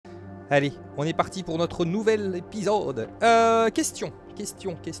Allez, on est parti pour notre nouvel épisode. Question.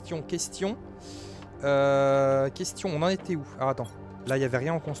 On en était où? Alors attends, là il n'y avait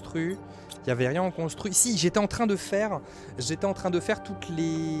rien en construit. Si, j'étais en train de faire toutes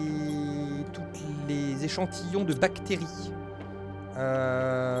les échantillons de bactéries.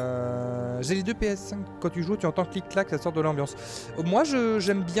 J'ai les deux PS5. Quand tu joues, tu entends clic-clac, ça sort de l'ambiance. Moi,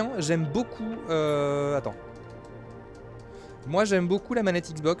 j'aime beaucoup. Attends. Moi, j'aime beaucoup la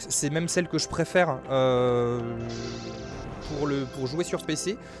manette Xbox. C'est même celle que je préfère pour jouer sur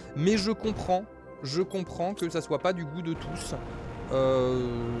PC. Mais je comprends que ça soit pas du goût de tous.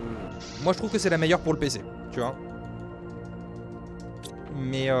 Moi, je trouve que c'est la meilleure pour le PC. Tu vois.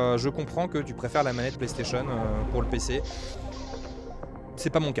 Mais je comprends que tu préfères la manette PlayStation pour le PC.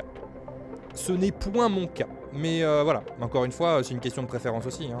 C'est pas mon cas. Ce n'est point mon cas. Mais voilà, encore une fois, c'est une question de préférence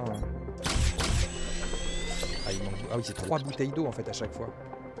aussi. Hein. Ah oui, c'est 3 bouteilles d'eau en fait à chaque fois.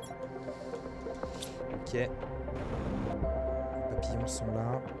 Ok. Les papillons sont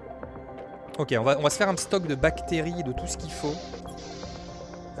là. Ok, on va se faire un stock de bactéries et de tout ce qu'il faut.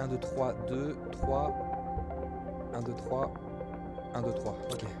 1, 2, 3, 2, 3. 1, 2, 3. 1, 2, 3.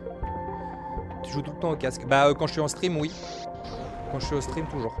 Ok. Tu joues tout le temps au casque? Bah quand je suis en stream, oui. Quand je suis au stream,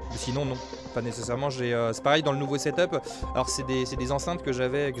 toujours. Mais sinon, non. Pas nécessairement. C'est pareil dans le nouveau setup. Alors, c'est des enceintes que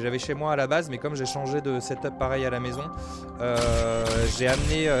j'avais chez moi à la base. Mais comme j'ai changé de setup pareil à la maison, j'ai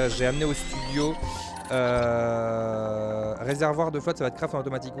amené au studio réservoir de flotte. Ça va être craft en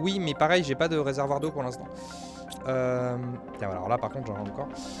automatique. Oui, mais pareil, j'ai pas de réservoir d'eau pour l'instant. Tiens, alors là, par contre, j'en ai encore.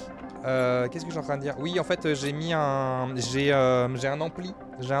 Qu'est-ce que je suis en train de dire? Oui, en fait, j'ai un ampli.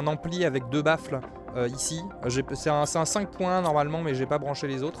 J'ai un ampli avec 2 baffles ici. C'est un 5 points normalement, mais j'ai pas branché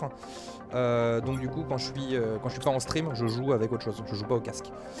les autres. Donc du coup, quand je suis pas en stream, je joue avec autre chose. Je joue pas au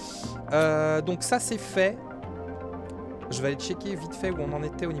casque. Donc ça, c'est fait. Je vais aller checker vite fait où on en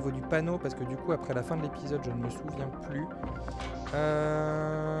était au niveau du panneau, parce que du coup, après la fin de l'épisode, je ne me souviens plus.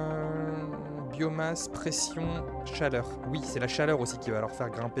 Biomasse, pression, chaleur. Oui, c'est la chaleur aussi qui va leur faire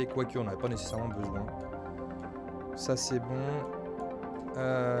grimper, quoique on n'avait pas nécessairement besoin. Ça, c'est bon.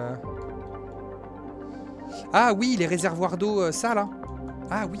 Ah oui, les réservoirs d'eau, ça là.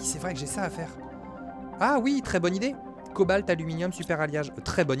 Ah oui, c'est vrai que j'ai ça à faire. Ah oui, très bonne idée. Cobalt, aluminium, super alliage.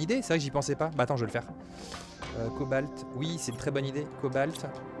 Très bonne idée, c'est vrai que j'y pensais pas. Bah attends, je vais le faire. Cobalt, oui, c'est une très bonne idée. Cobalt,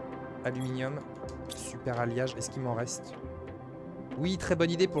 aluminium, super alliage. Est-ce qu'il m'en reste? Oui, très bonne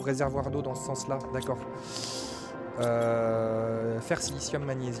idée pour le réservoir d'eau dans ce sens-là. D'accord. Fer, silicium,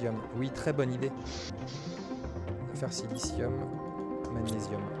 magnésium. Oui, très bonne idée. Fer, silicium,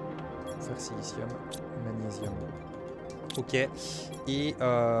 magnésium. Fer, silicium, magnésium. Ok. Et il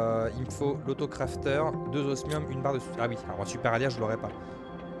me faut l'autocrafter, 2 osmium, une barre de... Ah oui, alors super alliage, je l'aurais pas.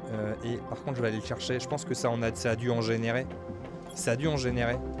 Et par contre, je vais aller le chercher. Je pense que ça a dû en générer. Ça a dû en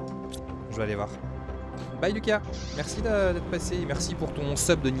générer. Je vais aller voir. Bye Lucas, merci d'être passé. Merci pour ton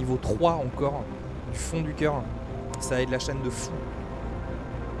sub de niveau 3 encore. Du fond du cœur. Ça aide la chaîne de fou.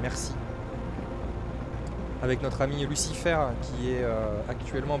 Merci. Avec notre ami Lucifer qui est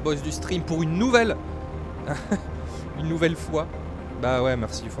actuellement boss du stream pour une nouvelle une nouvelle fois. Bah ouais,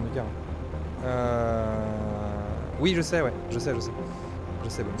 merci du fond du cœur. Oui, je sais, ouais. Je sais, Bones.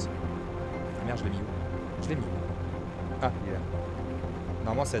 Merde, je l'ai mis où? Je l'ai mis où? Ah, il est là.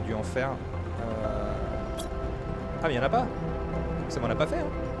 Normalement, ça a dû en faire. Ah, mais il n'y en a pas. Ça m'en a pas fait, hein.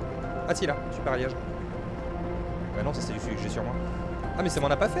 Ah, si, là, super alliage. Bah non, ça c'est celui que j'ai sur moi. Ah, mais ça m'en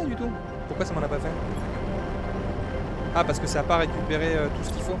a pas fait du tout. Pourquoi ça m'en a pas fait? Ah, parce que ça a pas récupéré tout ce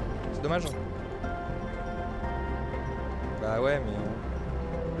qu'il faut. C'est dommage. Bah ouais, mais...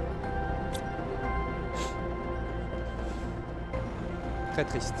 Très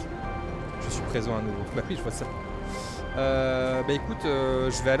triste. Je suis présent à nouveau. Bah oui, je vois ça. Bah écoute,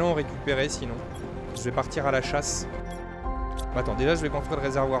 je vais aller en récupérer sinon. Je vais partir à la chasse. Bah, attends, déjà je vais construire le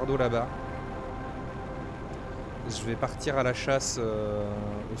réservoir d'eau là-bas. Je vais partir à la chasse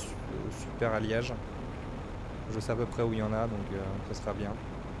au super alliage. Je sais à peu près où il y en a, donc ça sera bien.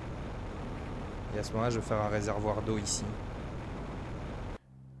 Et à ce moment-là, je vais faire un réservoir d'eau ici.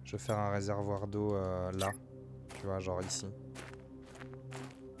 Je vais faire un réservoir d'eau là. Tu vois, genre ici.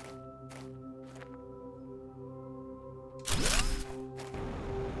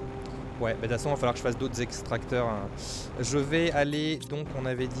 Ouais, bah de toute façon, il va falloir que je fasse d'autres extracteurs. Je vais aller, donc on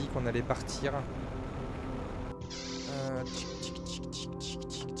avait dit qu'on allait partir.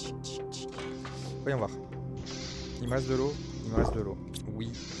 Voyons voir. Il me reste de l'eau.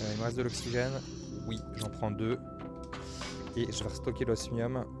 Oui. Il me reste de l'oxygène. Oui, j'en prends 2. Et je vais stocker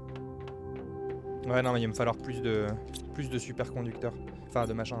l'osmium. Ouais, non, mais il va me falloir plus de superconducteurs. Enfin,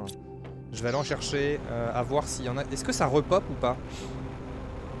 de machin. Hein. Je vais aller en chercher, à voir s'il y en a. Est-ce que ça repop ou pas?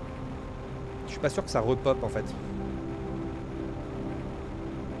 pas sûr que ça repop en fait.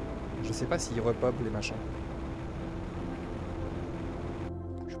 Je sais pas s'ils repop les machins.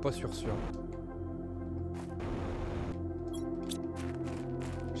 Je suis pas sûr.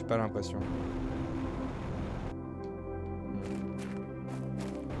 J'ai pas l'impression.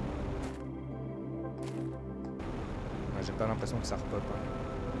 Ouais, j'ai pas l'impression que ça repop. Hein.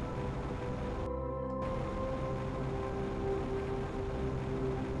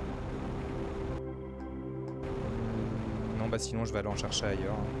 Non bah sinon je vais aller en chercher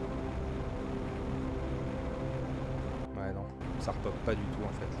ailleurs. Ouais non, ça repop pas du tout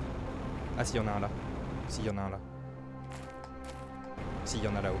en fait. Ah si, y en a un là. Si, y en a un là. Si, y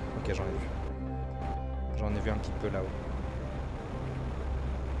en a là-haut. Ok, j'en ai vu. J'en ai vu un petit peu là-haut.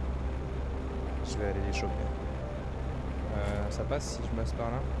 Je vais aller les choper. Ça passe si je passe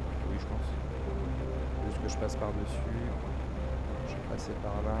par là? Oui, je pense. Juste que je passe par-dessus. Je vais passer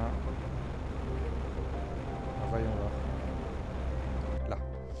par là. Voyons voir. Là.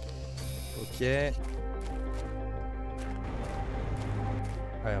 Ok. Ouais,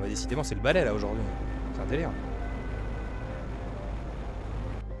 bah, décidément, c'est le balai là aujourd'hui. C'est un délire.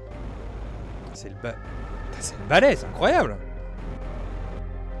 C'est le balai, c'est incroyable.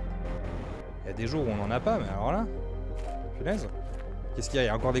 Il y a des jours où on n'en a pas, mais alors là, punaise. Qu'est-ce qu'il y a? Il y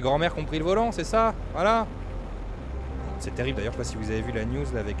a encore des grands-mères qui ont pris le volant, c'est ça? Voilà. C'est terrible d'ailleurs, je sais pas si vous avez vu la news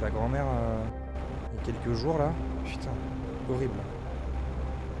là, avec la grand-mère il y a quelques jours là. Putain, horrible.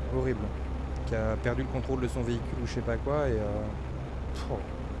 Horrible. Qui a perdu le contrôle de son véhicule ou je sais pas quoi et...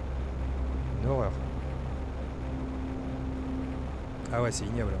 Une horreur. Ah ouais, c'est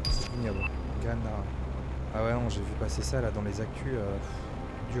ignoble, c'est ignoble. Granada. Ah ouais non, j'ai vu passer ça là dans les actus.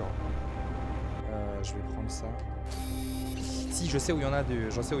 Dur. Je vais prendre ça. Si, je sais où il y en a.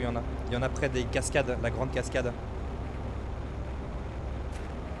 Je sais où il y en a. Il y en a près des cascades, la grande cascade.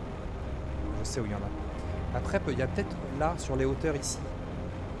 Je sais où il y en a. Après, il y a peut-être là, sur les hauteurs ici.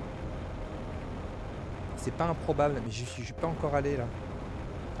 C'est pas improbable, mais je suis pas encore allé là.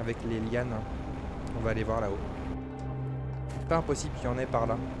 Avec les lianes. On va aller voir là-haut. C'est pas impossible qu'il y en ait par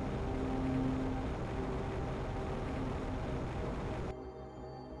là.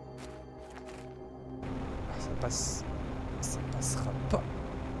 Ça passera pas.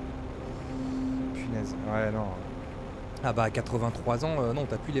 Punaise. Ouais, non. Ah bah à 83 ans, non,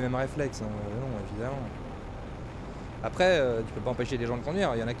 t'as plus les mêmes réflexes. Non, évidemment. Après, tu peux pas empêcher les gens de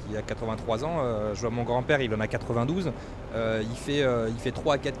conduire. Il y en a qui à 83 ans, je vois mon grand-père, il en a 92. Il fait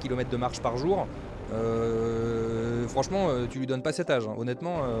 3 à 4 km de marche par jour. Franchement, tu lui donnes pas cet âge, hein.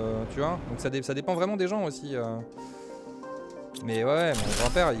 Honnêtement, tu vois. Donc ça dépend vraiment des gens aussi. Mais ouais, mon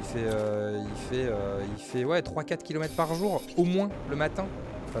grand-père, il fait ouais, 3-4 km par jour, au moins, le matin.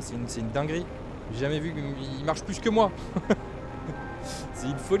 Enfin, c'est une dinguerie. J'ai jamais vu qu'il marche plus que moi. C'est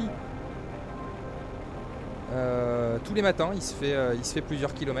une folie. Tous les matins, il se fait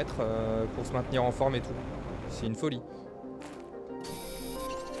plusieurs kilomètres pour se maintenir en forme et tout. C'est une folie.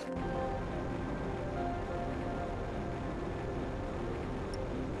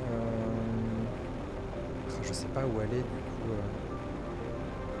 Je sais pas où aller du coup.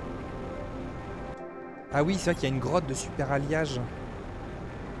 Ah oui, c'est vrai qu'il y a une grotte de super alliage.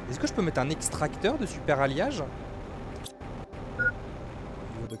 Est-ce que je peux mettre un extracteur de super alliage?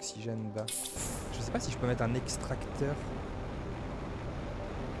 Niveau d'oxygène bas. Je sais pas si je peux mettre un extracteur.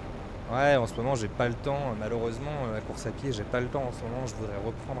 Ouais, en ce moment j'ai pas le temps. Malheureusement, la course à pied, j'ai pas le temps en ce moment. Je voudrais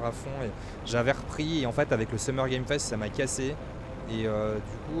reprendre à fond. J'avais repris et en fait avec le Summer Game Fest, ça m'a cassé. Et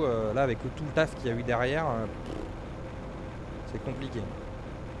du coup, là avec tout le taf qu'il y a eu derrière, c'est compliqué.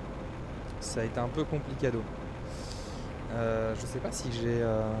 Ça a été un peu complicado. Je sais pas si j'ai...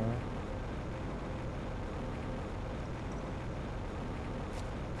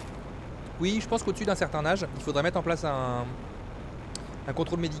 Oui, je pense qu'au-dessus d'un certain âge, il faudrait mettre en place un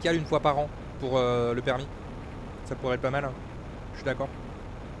contrôle médical une fois par an pour le permis. Ça pourrait être pas mal, hein. Je suis d'accord.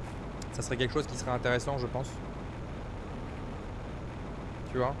 Ça serait quelque chose qui serait intéressant, je pense.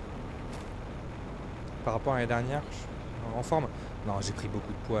 Tu vois, par rapport à l'année dernière, je suis en forme. Non, j'ai pris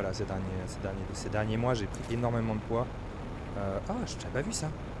beaucoup de poids là ces derniers mois, j'ai pris énormément de poids. Ah, je n'avais pas vu ça.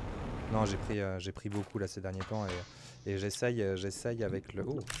 Non, j'ai pris beaucoup là ces derniers temps et j'essaye avec le...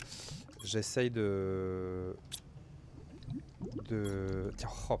 Oh, j'essaye de... Tiens,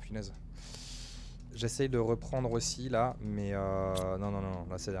 oh punaise. J'essaye de reprendre aussi là, mais non,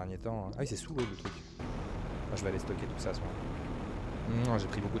 là ces derniers temps... Ah oui, c'est sous l'eau le truc. Ah, je vais aller stocker tout ça à ce moment. Non, j'ai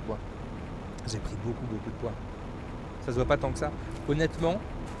pris beaucoup de poids. J'ai pris beaucoup de poids. Ça se voit pas tant que ça. Honnêtement,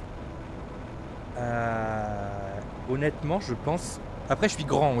 je pense... Après, je suis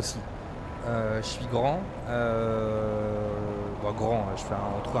grand aussi. Je suis grand. Bon, grand, je fais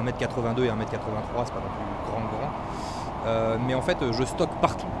entre 1m82 et 1m83, c'est pas non plus grand. Mais en fait, je stocke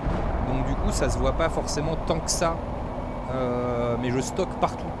partout. Donc du coup, ça se voit pas forcément tant que ça. Mais je stocke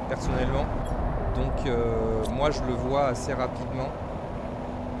partout, personnellement. Donc moi, je le vois assez rapidement.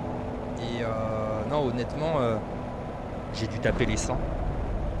 Et non, honnêtement, j'ai dû taper les 100.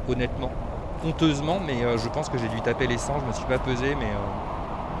 Honnêtement. Honteusement, mais je pense que j'ai dû taper les 100. Je me suis pas pesé, mais...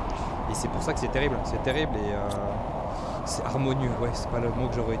 Et c'est pour ça que c'est terrible. C'est terrible et c'est harmonieux. Ouais, c'est pas le mot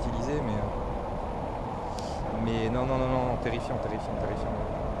que j'aurais utilisé, mais non, terrifiant.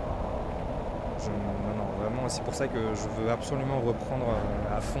 Non, vraiment, c'est pour ça que je veux absolument reprendre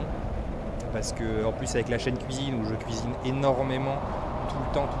à fond. Parce que, en plus, avec la chaîne cuisine où je cuisine énormément, tout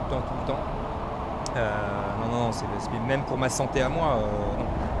le temps. Non, c'est même pour ma santé à moi, non.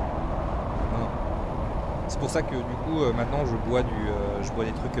 C'est pour ça que du coup maintenant je bois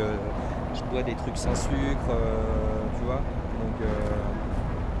des trucs sans sucre, tu vois. Donc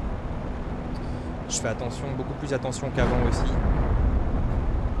je fais attention, beaucoup plus attention qu'avant aussi.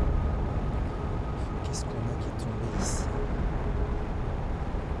 Qu'est-ce qu'on a qui est tombé ici?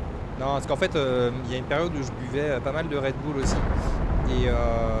 Non, parce qu'en fait il y a une période où je buvais pas mal de Red Bull aussi. Et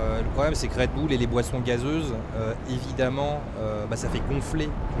le problème c'est que Red Bull et les boissons gazeuses, évidemment, ça fait gonfler,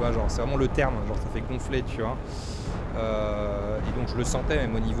 tu vois, genre c'est vraiment le terme, genre ça fait gonfler, tu vois. Et donc je le sentais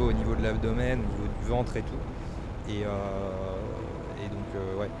même au niveau de l'abdomen, au niveau du ventre et tout. Et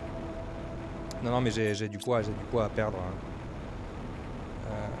donc ouais. Non mais j'ai du poids à perdre.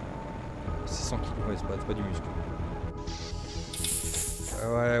 C'est 100 kilos, ouais, c'est pas du muscle.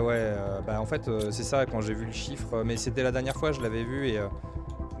 Ouais, en fait c'est ça quand j'ai vu le chiffre, mais c'était la dernière fois je l'avais vu et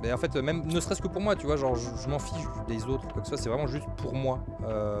en fait même ne serait-ce que pour moi, tu vois, genre je m'en fiche des autres, quoi que ce soit, c'est vraiment juste pour moi.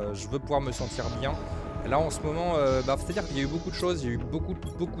 Je veux pouvoir me sentir bien. Là en ce moment, c'est-à-dire qu'il y a eu beaucoup de choses, il y a eu beaucoup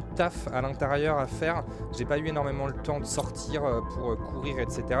de taf à l'intérieur à faire. J'ai pas eu énormément le temps de sortir pour courir,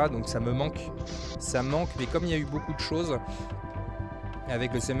 etc. Donc ça me manque, mais comme il y a eu beaucoup de choses,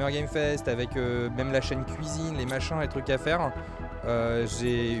 avec le Summer Game Fest, avec même la chaîne cuisine, les machins, les trucs à faire,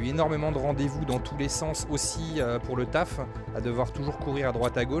 j'ai eu énormément de rendez-vous dans tous les sens aussi pour le taf, à devoir toujours courir à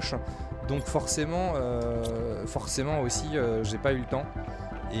droite à gauche. Donc forcément aussi j'ai pas eu le temps.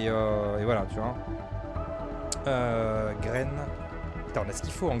 Et voilà, tu vois. Graines. Putain, on a ce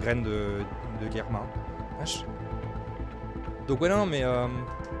qu'il faut en graines de guermin. Vache. Donc ouais, non, mais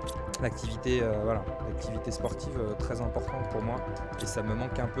l'activité voilà, l'activité sportive très importante pour moi. Et ça me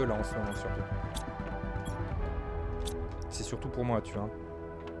manque un peu là en ce moment surtout. C'est surtout pour moi, tu vois.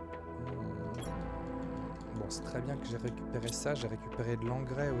 Bon, c'est très bien que j'ai récupéré ça. J'ai récupéré de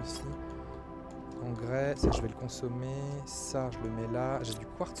l'engrais aussi. Engrais, ça je vais le consommer. Ça, je le mets là. J'ai du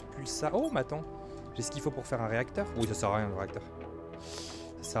quartz pulsar. Oh, mais attends. J'ai ce qu'il faut pour faire un réacteur. Oui, ça sert à rien le réacteur.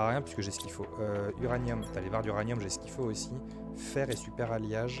 Ça sert à rien puisque j'ai ce qu'il faut. Uranium. T'as les barres d'uranium, j'ai ce qu'il faut aussi. Fer et super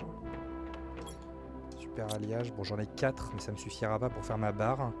alliage. Super alliage. Bon, j'en ai 4, mais ça me suffira pas pour faire ma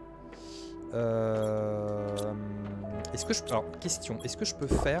barre. Est-ce que je... Alors, question. Est-ce que je peux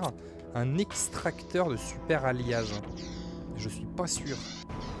faire un extracteur de super alliage? Je suis pas sûr.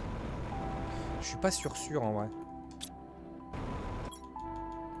 Je suis pas sûr en vrai.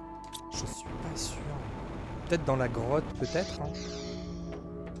 Je suis pas sûr. Peut-être dans la grotte, peut-être. Hein.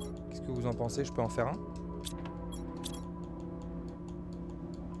 Qu'est-ce que vous en pensez? Je peux en faire un?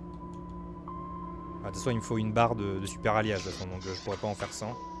 De toute façon, il me faut une barre de super alliage, de toute façon, donc je pourrais pas en faire 100.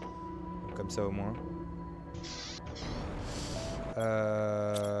 Donc, comme ça au moins.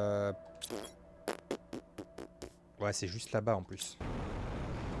 Ouais, c'est juste là-bas en plus.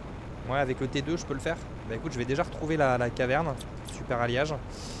 Ouais, avec le T2, je peux le faire. Bah écoute, je vais déjà retrouver la caverne. Super alliage.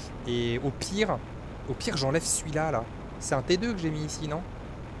 Et au pire j'enlève celui-là, là. C'est un T2 que j'ai mis ici, non?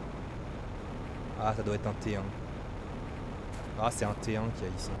 Ah, ça doit être un T1. Ah, c'est un T1 qu'il y a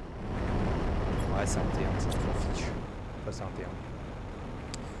ici. Ouais, c'est un T1, ça s'en fiche. Ça, c'est un T1.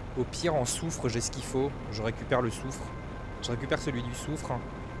 Au pire, en soufre, j'ai ce qu'il faut. Je récupère le soufre. Je récupère celui du soufre.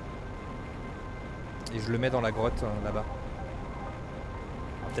 Et je le mets dans la grotte, là-bas.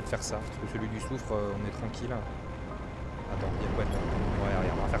 On va peut-être faire ça, parce que celui du soufre, on est tranquille. Attends, il y a quoi dedans? Ouais,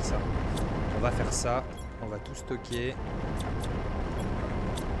 regarde, on va faire ça. On va faire ça. On va tout stocker.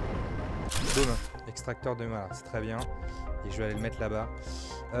 Boum. Extracteur de voilà, c'est très bien. Et je vais aller le mettre là-bas.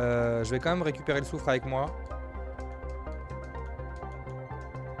 Je vais quand même récupérer le soufre avec moi.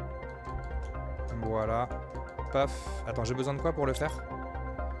 Voilà. Paf. Attends, j'ai besoin de quoi pour le faire?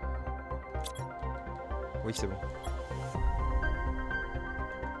 Oui, c'est bon.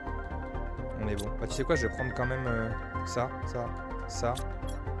 On est bon. Bah, tu sais quoi, je vais prendre quand même ça.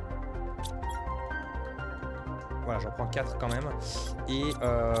 Voilà, j'en prends 4 quand même. Et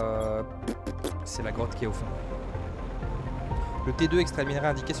c'est la grotte qui est au fond. Le T2 extrait le minerai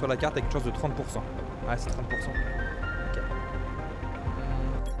indiqué sur la carte avec une chance de 30%. Ah, c'est 30%. Ok.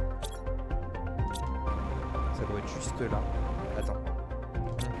 Ça doit être juste là. Attends.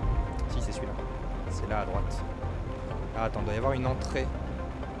 Si, c'est celui-là. C'est là à droite. Ah, attends, il doit y avoir une entrée.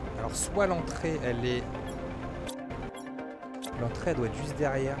 Alors, soit l'entrée, elle est... L'entrée, elle doit être juste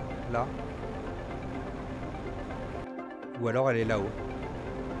derrière, là. Ou alors, elle est là-haut.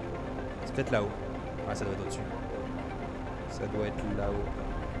 C'est peut-être là-haut. Ah, ça doit être au-dessus. Ça doit être là-haut.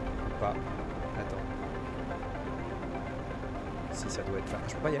 Ou pas. Attends. Si, ça doit être là.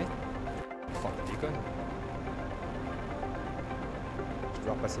 Je peux pas y aller? Oh, tu déconnes. Je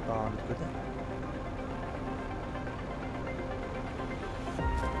dois repasser par l'autre côté.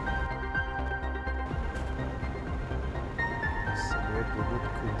 Ça doit être de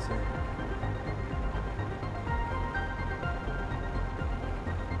l'autre côté.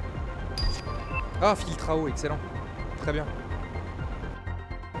 Ah, filtre à eau, excellent. Très bien.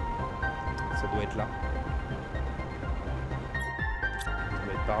 Ça doit être là. Ça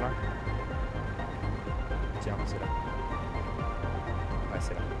doit être par là. Tiens, c'est là. Ouais,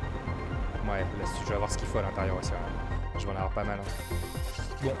 c'est là. Ouais, là, je vais avoir ce qu'il faut à l'intérieur aussi. Je vais en avoir pas mal.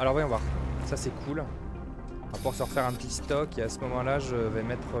 Bon, alors voyons voir. Ça, c'est cool. On va pouvoir se refaire un petit stock. Et à ce moment-là, je vais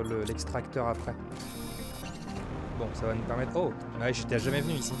mettre l'extracteur après. Bon, ça va nous permettre... Oh, ouais, j'étais jamais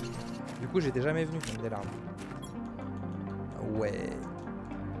venu ici. Du coup, j'étais jamais venu comme des larmes. Ouais.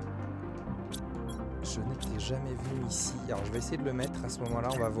 Je n'étais jamais venu ici. Alors, je vais essayer de le mettre à ce moment-là.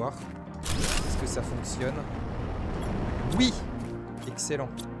 On va voir. Est-ce que ça fonctionne? Oui! Excellent.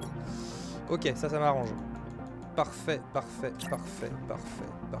 Ok, ça m'arrange. Parfait, parfait, parfait, parfait,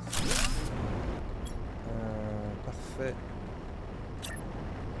 parfait. Parfait.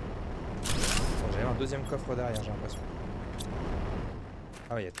 Bon, j'ai un deuxième coffre derrière, j'ai l'impression.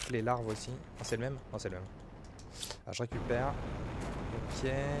 Ah ouais, il y a toutes les larves aussi. Ah, c'est le même? Non, c'est le même. Ah, je récupère. Ok,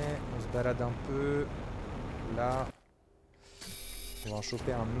 on se balade un peu. Là. On va en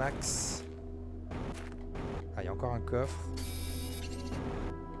choper un max. Ah, il y a encore un coffre.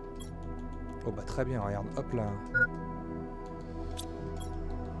 Oh bah très bien, regarde, hop là.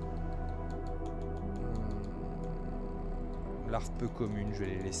 Larve peu commune, je vais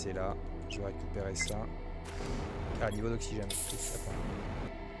les laisser là. Je vais récupérer ça. Ah, niveau d'oxygène.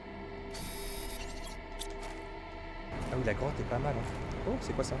 Ah oui, la grotte est pas mal. Hein. Oh,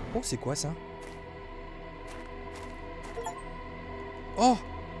 c'est quoi ça? Oh, c'est quoi ça? Oh,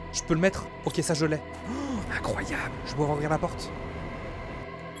 je peux le mettre. Ok, ça je l'ai. Oh, incroyable. Je peux ouvrir la porte.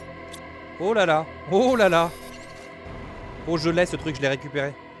 Oh là là. Oh là là. Oh, je l'ai ce truc, je l'ai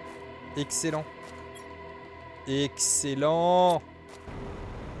récupéré. Excellent. Excellent.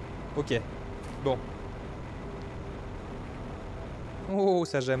 Ok. Bon. Oh,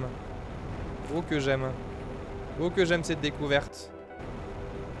 ça j'aime. Oh, que j'aime. Oh, que j'aime cette découverte.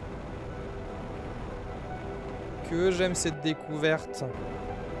 Que j'aime cette découverte.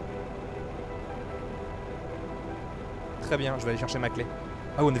 Très bien, je vais aller chercher ma clé.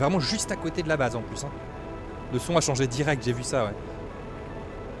 Ah, on est vraiment juste à côté de la base en plus. Hein. Le son a changé direct, j'ai vu ça, ouais.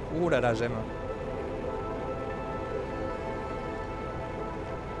 Oh là là, j'aime.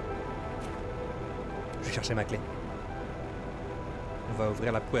 Je vais chercher ma clé. On va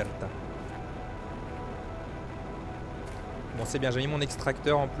ouvrir la puerta. Bon, c'est bien, j'ai mis mon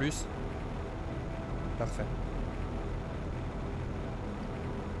extracteur en plus. Parfait.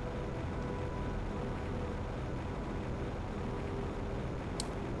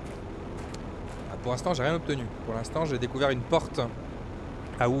 Pour l'instant, j'ai rien obtenu. Pour l'instant, j'ai découvert une porte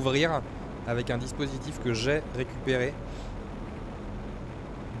à ouvrir avec un dispositif que j'ai récupéré.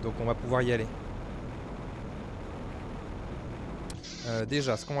 Donc, on va pouvoir y aller.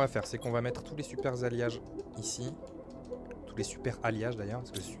 Déjà, ce qu'on va faire, c'est qu'on va mettre tous les super alliages ici. Tous les super alliages d'ailleurs,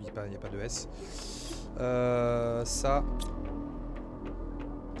 parce que il n'y a pas de S. Ça.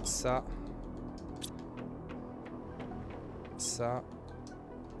 Ça. Ça.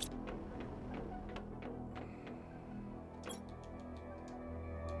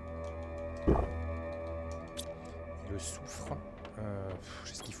 Le soufre.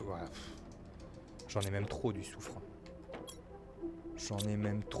 J'ai ce qu'il faut. Voilà. J'en ai même trop du soufre. J'en ai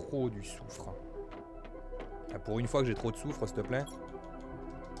même trop du soufre. Ah, pour une fois que j'ai trop de soufre, s'il te plaît.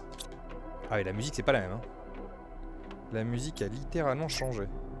 Ah, et la musique, c'est pas la même. Hein. La musique a littéralement changé.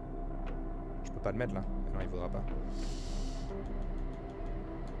 Je peux pas le mettre là. Non, il faudra pas.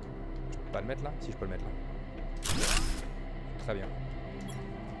 Je peux pas le mettre là? Si, je peux le mettre là. Très bien.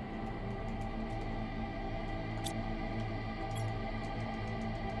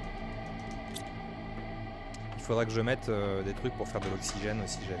 Il faudra que je mette des trucs pour faire de l'oxygène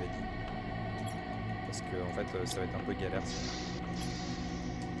aussi, j'avais dit. Parce que en fait, ça va être un peu galère.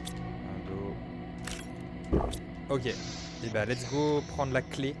 Un dos. Ok. Et bah, let's go prendre la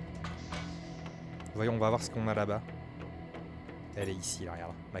clé. Voyons, on va voir ce qu'on a là-bas. Elle est ici, là,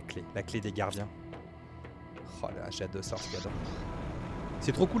 regarde. Ma clé. La clé des gardiens. Oh là, j'adore ça, j'adore.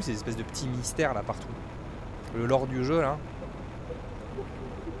 C'est trop cool ces espèces de petits mystères là partout. Le lore du jeu là.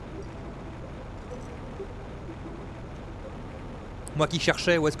 Moi qui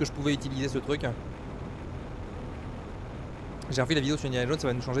cherchais où est-ce que je pouvais utiliser ce truc. J'ai revu la vidéo sur Indiana Jones, ça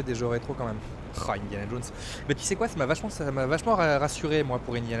va nous changer des jeux rétro quand même. Oh, Indiana Jones. Mais tu sais quoi, ça m'a vachement rassuré moi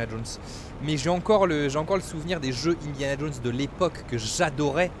pour Indiana Jones. Mais j'ai encore le souvenir des jeux Indiana Jones de l'époque que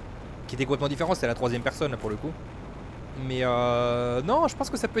j'adorais, qui étaient complètement différents, c'était la troisième personne pour le coup. Mais non, je pense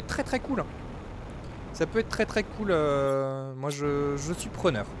que ça peut être très très cool. Ça peut être très très cool. Moi je suis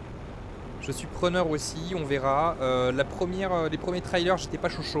preneur. Je suis preneur aussi, on verra. Les premiers trailers, j'étais pas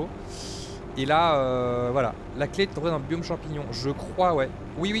chaud. Et là, voilà, la clé est trouvée dans le biome champignon. Je crois, ouais.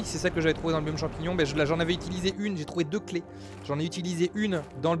 Oui, c'est ça que j'avais trouvé dans le biome champignon. Mais j'en avais utilisé une, j'ai trouvé 2 clés. J'en ai utilisé une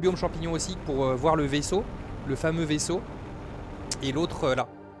dans le biome champignon aussi pour voir le vaisseau, le fameux vaisseau. Et l'autre là.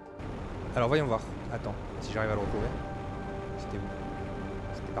 Alors voyons voir. Attends, si j'arrive à le retrouver. C'était où?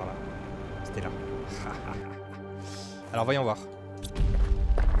 C'était par là. C'était là. Alors voyons voir.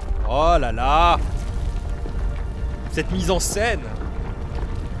 Oh là là! Cette mise en scène!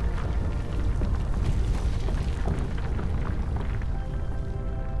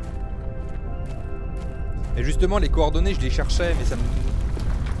 Et justement les coordonnées je les cherchais mais ça me...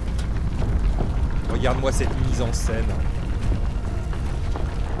 Regarde-moi cette mise en scène.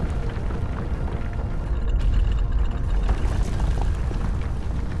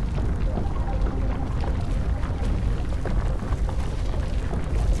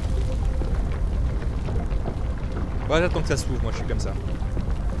 Ouais, j'attends que ça s'ouvre, moi je suis comme ça.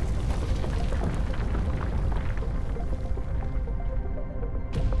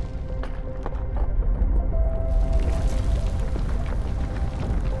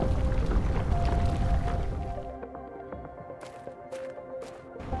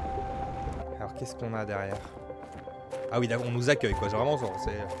 Alors qu'est-ce qu'on a derrière? Ah oui, on nous accueille quoi, genre vraiment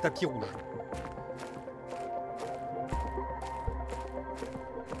c'est tapis rouge.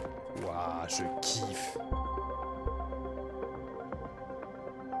 Waouh, je kiffe.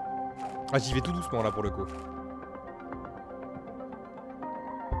 Ah, j'y vais tout doucement là pour le coup.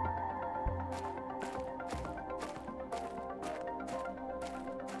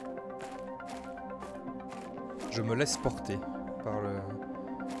 Je me laisse porter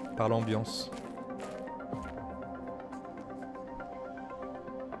par l'ambiance.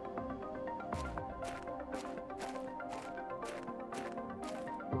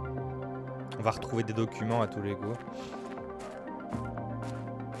 On va retrouver des documents à tous les coups.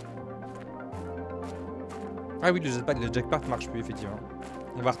 Ah oui, le jackpot marche plus, effectivement.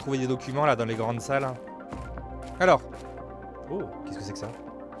 On va retrouver des documents là dans les grandes salles. Alors. Oh, qu'est-ce que c'est que ça?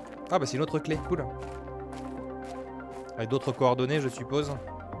 Ah bah c'est une autre clé, cool. Avec d'autres coordonnées, je suppose.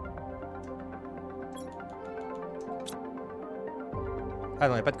 Ah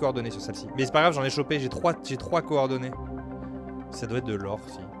non, il n'y a pas de coordonnées sur celle-ci. Mais c'est pas grave, j'en ai chopé, j'ai 3 coordonnées. Ça doit être de l'or,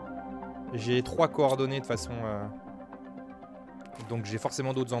 si. J'ai 3 coordonnées de façon... Donc j'ai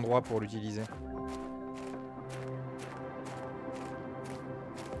forcément d'autres endroits pour l'utiliser.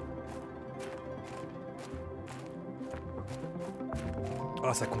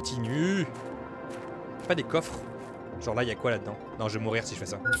 Oh, ça continue. Pas des coffres. Genre là, il y a quoi là-dedans? Non, je vais mourir si je fais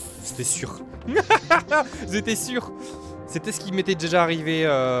ça. C'était sûr. J'étais sûr. C'était ce qui m'était déjà arrivé.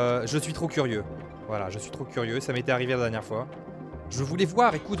 Je suis trop curieux. Voilà, je suis trop curieux. Ça m'était arrivé la dernière fois. Je voulais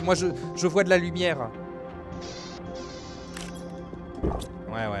voir. Écoute, moi, je vois de la lumière.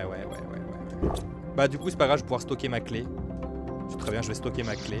 Ouais. Bah, du coup, c'est pas grave. Je vais pouvoir stocker ma clé. C'est très bien, je vais stocker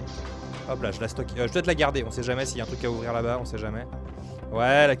ma clé. Hop là, je la stocke. Je dois te la garder. On sait jamais s'il y a un truc à ouvrir là-bas. On sait jamais.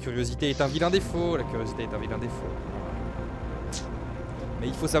 Ouais, la curiosité est un vilain défaut. La curiosité est un vilain défaut. Mais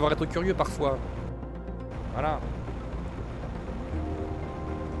il faut savoir être curieux parfois. Voilà.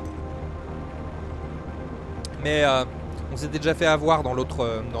 Mais on s'était déjà fait avoir dans l'autre.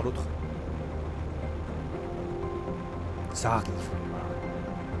 Ça arrive.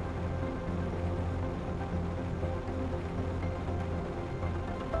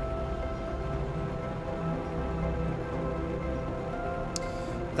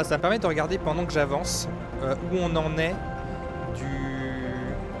 Ça me permet de regarder pendant que j'avance où on en est du...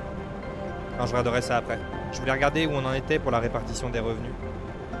 Enfin, je regarderai ça après. Je voulais regarder où on en était pour la répartition des revenus.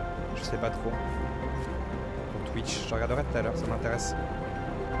 Je sais pas trop. Pour Twitch, je regarderai tout à l'heure, ça m'intéresse.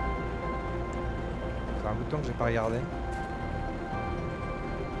 fait un bout de temps que j'ai pas regardé.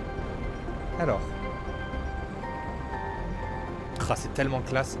 Alors. Ah, c'est tellement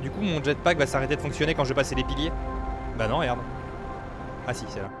classe. Du coup, mon jetpack va s'arrêter de fonctionner quand je vais passer les piliers? Bah non, regarde. Ah si,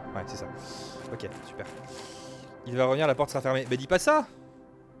 c'est là. Ouais, c'est ça. Ok, super. Il va revenir, la porte sera fermée. Bah dis pas ça!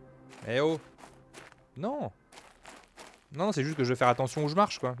 Eh oh! Non! Non, c'est juste que je vais faire attention où je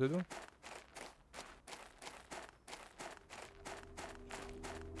marche, quoi. C'est tout.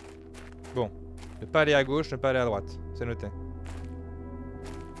 Bon. Ne pas aller à gauche, ne pas aller à droite. C'est noté.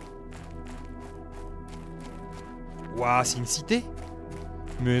 Waouh, c'est une cité?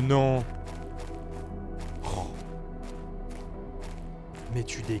 Mais non! Oh. Mais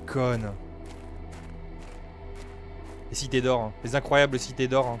tu déconnes! Les cités d'or, hein. Les incroyables cités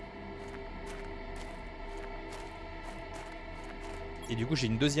d'or. Hein. Et du coup, j'ai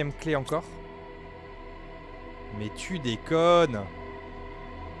une deuxième clé encore. Mais tu déconnes!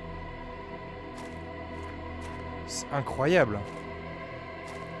 C'est incroyable!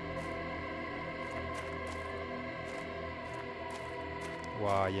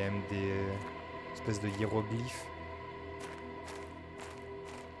 Waouh, il y a même des espèces de hiéroglyphes.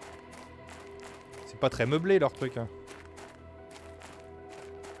 C'est pas très meublé leur truc. Hein.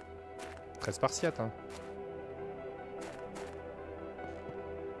 Très spartiate. Hein.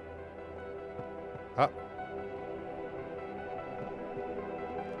 Ah.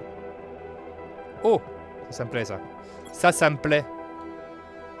 Oh! Ça me plaît ça. Ça me plaît.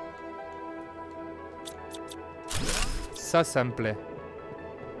 Ça me plaît.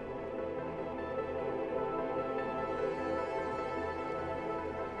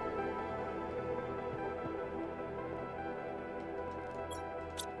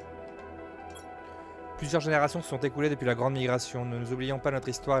 Plusieurs générations se sont écoulées depuis la grande migration. Ne nous oublions pas notre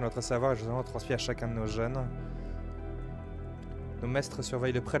histoire et notre savoir, et je nous transmis à chacun de nos jeunes. Nos maîtres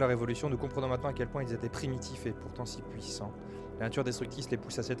surveillent de près leur évolution. Nous comprenons maintenant à quel point ils étaient primitifs et pourtant si puissants. La nature destructrice les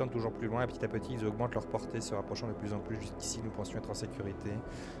pousse à s'étendre toujours plus loin et petit à petit ils augmentent leur portée, se rapprochant de plus en plus. Jusqu'ici nous pensions être en sécurité.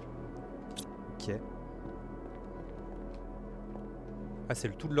 Ok. Ah, c'est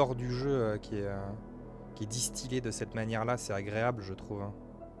tout l'or du jeu qui est distillé de cette manière-là. C'est agréable, je trouve. Hein.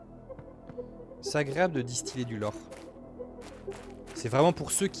 C'est agréable de distiller du lore. C'est vraiment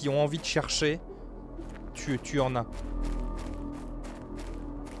pour ceux qui ont envie de chercher. Tu en as.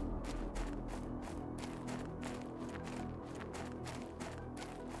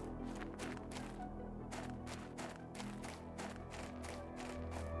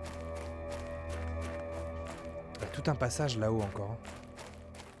 Il y a tout un passage là-haut encore.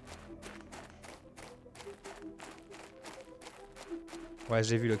 Ouais,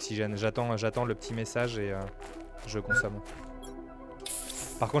 j'ai vu l'oxygène. J'attends le petit message et je consomme.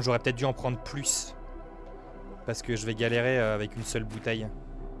 Par contre, j'aurais peut-être dû en prendre plus. Parce que je vais galérer avec une seule bouteille.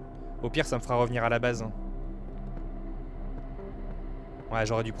 Au pire, ça me fera revenir à la base. Hein. Ouais,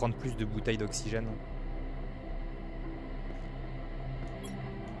 j'aurais dû prendre plus de bouteilles d'oxygène.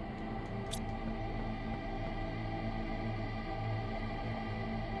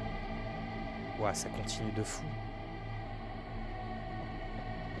 Ouais, ça continue de fou.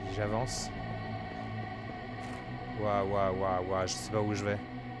 J'avance. Waouh, je sais pas où je vais.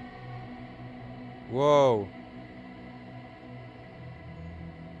 Wow.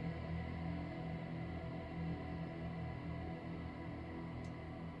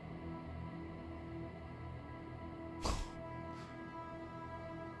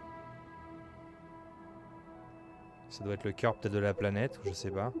 Ça doit être le cœur peut-être de la planète, ou je sais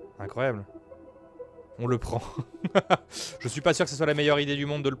pas. Incroyable. On le prend. Je suis pas sûr que ce soit la meilleure idée du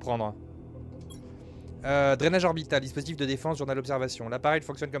monde de le prendre. Drainage orbital, dispositif de défense, journal d'observation. L'appareil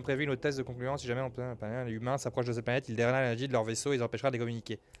fonctionne comme prévu, nos tests de conclusion. Si jamais les humains s'approchent de cette planète, il drainera l'énergie de leur vaisseau et les empêchera de les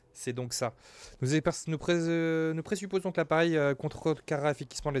communiquer. C'est donc ça. Nous présupposons que l'appareil contrecarrera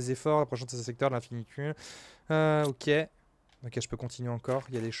efficacement les efforts, approchant de ce secteur de l'infinitude. Ok. Ok, je peux continuer encore.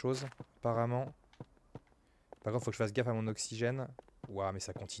 Il y a des choses, apparemment. Par contre, faut que je fasse gaffe à mon oxygène. Ouah, mais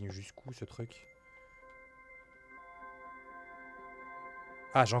ça continue jusqu'où ce truc?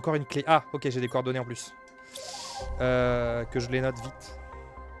 Ah, j'ai encore une clé. Ah, ok, j'ai des coordonnées en plus. Que je les note vite.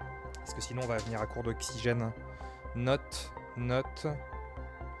 Parce que sinon, on va venir à court d'oxygène. Note. Note.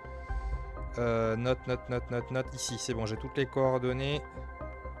 Ici, c'est bon, j'ai toutes les coordonnées.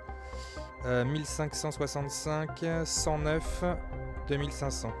 1565, 109,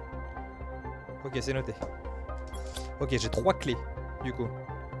 2500. Ok, c'est noté. Ok, j'ai 3 clés, du coup.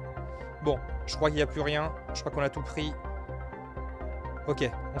 Bon, je crois qu'il n'y a plus rien. Je crois qu'on a tout pris. Ok,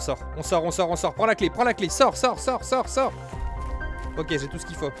 on sort. Prends la clé, sors. Ok, j'ai tout ce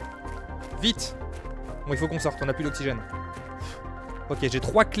qu'il faut. Vite. Bon, il faut qu'on sorte, on n'a plus d'oxygène. Ok, j'ai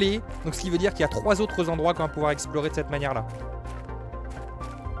 3 clés. Donc ce qui veut dire qu'il y a 3 autres endroits qu'on va pouvoir explorer de cette manière-là.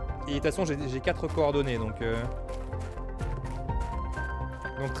 Et de toute façon, j'ai 4 coordonnées, donc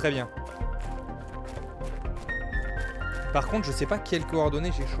très bien. Par contre, je sais pas quelles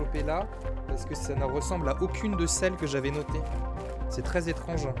coordonnées j'ai chopé là, parce que ça ne ressemble à aucune de celles que j'avais notées. C'est très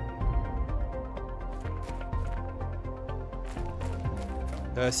étrange.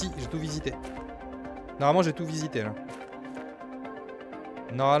 Si, j'ai tout visité. Normalement, j'ai tout visité là.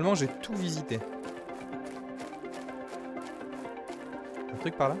 Normalement, j'ai tout visité. Un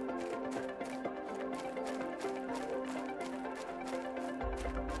truc par là?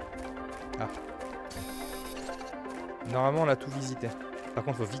 Ah. Normalement, on a tout visité. Par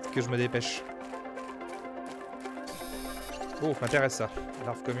contre, faut vite que je me dépêche. Oh, m'intéresse ça.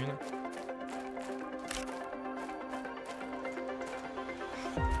 Larve commune.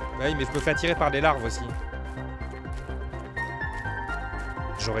 Bah oui, mais je me fais attirer par des larves aussi.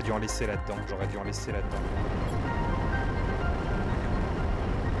 J'aurais dû en laisser là-dedans. J'aurais dû en laisser là-dedans.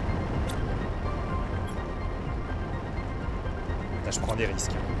 Là, je prends des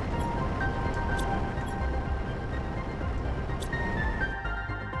risques.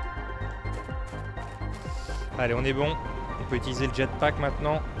 Allez, on est bon. On peut utiliser le jetpack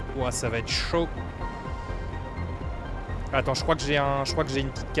maintenant. Ouah, ça va être chaud. Attends, je crois que j'ai une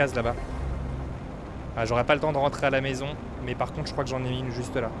petite case là-bas. Ah, j'aurai pas le temps de rentrer à la maison. Mais par contre, je crois que j'en ai mis une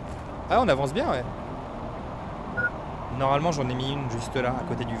juste là. Ah, on avance bien, ouais. Normalement, j'en ai mis une juste là, à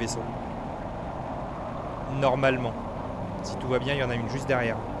côté du vaisseau. Normalement. Si tout va bien, il y en a une juste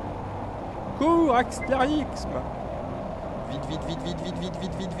derrière. Cours, accélérixme. Vite, vite, vite, vite, vite, vite,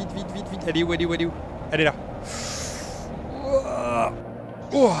 vite, vite, vite, vite, vite, vite. Elle est où, elle est où, elle est où? Elle est là.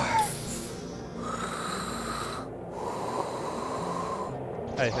 Oh.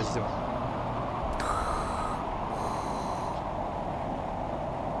 Allez, vas-y, c'est bon.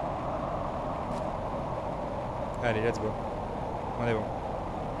 Allez, let's go. On est bon.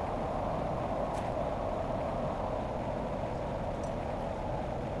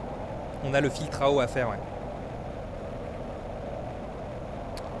 On a le filtre à eau à faire, ouais.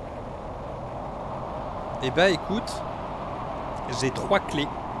 Eh bah écoute, j'ai 3 clés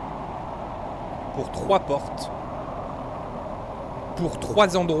pour 3 portes pour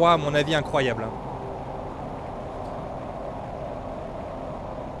 3 endroits à mon avis incroyables.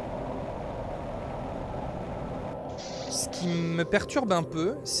 Ce qui me perturbe un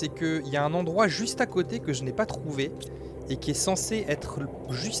peu, c'est qu'il y a un endroit juste à côté que je n'ai pas trouvé et qui est censé être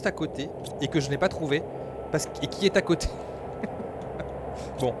juste à côté et que je n'ai pas trouvé et qui est à côté.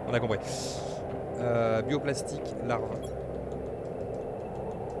 Bon, on a compris. Bioplastique, larve.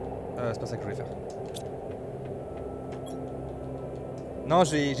 C'est pas ça que je voulais faire. Non,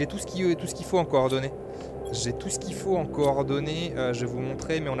 j'ai tout ce qu'il faut en coordonnées. J'ai tout ce qu'il faut en coordonnées. Je vais vous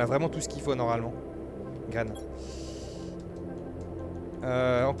montrer, mais on a vraiment tout ce qu'il faut normalement. Graines.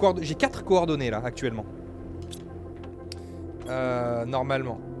 J'ai 4 coordonnées là actuellement.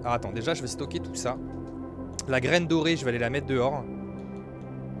 Normalement. Alors attends, déjà je vais stocker tout ça. La graine dorée, je vais aller la mettre dehors.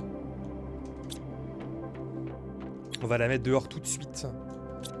 On va la mettre dehors tout de suite.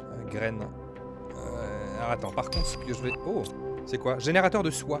 Graine. Alors attends, par contre, ce que je vais... Oh, c'est quoi? Générateur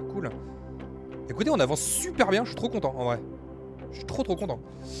de soie, cool. Écoutez, on avance super bien, je suis trop content en vrai. Je suis trop content.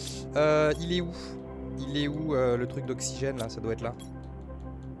 Il est où? Il est où le truc d'oxygène là? Ça doit être là.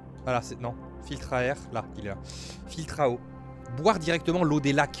 Voilà, c'est... Non, filtre à air, là, il est là. Filtre à eau. Boire directement l'eau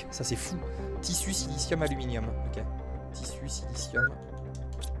des lacs, ça c'est fou. Tissu, silicium, aluminium. Ok. Tissu, silicium.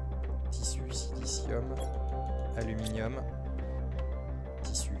 Tissu, silicium. Aluminium.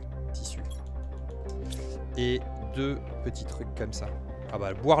 Tissu. Et 2 petits trucs comme ça. Ah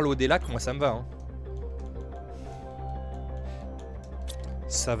bah, boire l'eau des lacs, moi ça me va. Hein.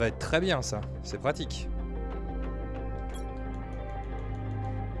 Ça va être très bien ça. C'est pratique.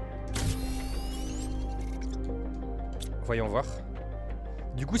 Voyons voir.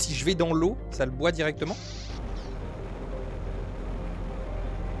 Du coup, si je vais dans l'eau, ça le boit directement?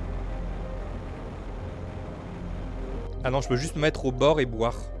 Ah non, je peux juste me mettre au bord et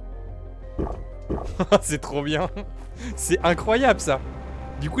boire. C'est trop bien. C'est incroyable ça.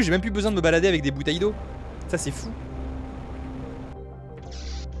 Du coup, j'ai même plus besoin de me balader avec des bouteilles d'eau. Ça, c'est fou.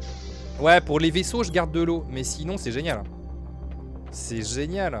 Ouais, pour les vaisseaux, je garde de l'eau. Mais sinon, c'est génial. C'est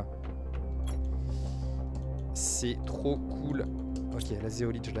génial. C'est trop cool. Ok, la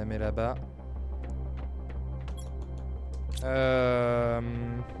zéolite, je la mets là-bas.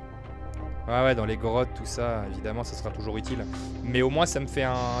 Ouais, dans les grottes, tout ça, évidemment, ça sera toujours utile. Mais au moins, ça me fait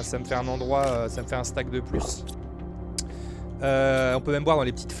un endroit, ça me fait un stack de plus. On peut même boire dans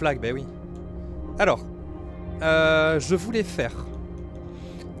les petites flaques, bah oui. Alors, je voulais faire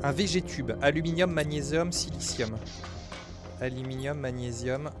Un végétube. Aluminium, magnésium, silicium. Aluminium,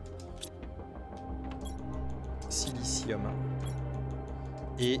 magnésium, silicium.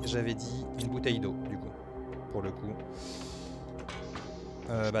 Et j'avais dit une bouteille d'eau, du coup. Pour le coup.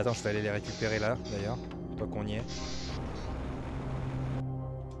 Bah attends, je vais aller les récupérer là, d'ailleurs. Tant qu'on y est.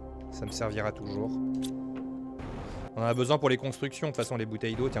 Ça me servira toujours. On en a besoin pour les constructions, de toute façon, les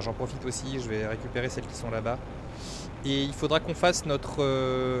bouteilles d'eau. Tiens, j'en profite aussi, je vais récupérer celles qui sont là-bas. Et il faudra qu'on fasse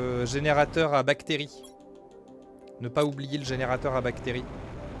notre générateur à bactéries. Ne pas oublier le générateur à bactéries.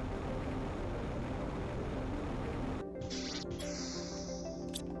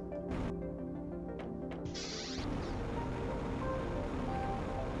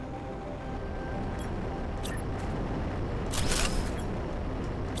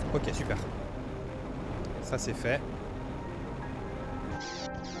 Ok, super. Ça c'est fait.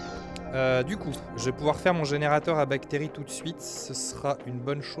 Du coup, je vais pouvoir faire mon générateur à bactéries tout de suite. Ce sera une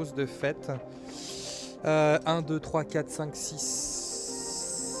bonne chose de faite. 1, 2, 3, 4, 5,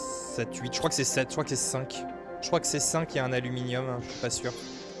 6, 7, 8. Je crois que c'est 7, je crois que c'est 5. Je crois que c'est 5 et un aluminium, hein, je suis pas sûr.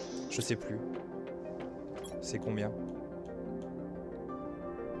 Je sais plus. C'est combien?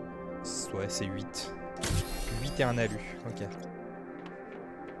 Ouais, c'est 8. 8 et un alu, ok.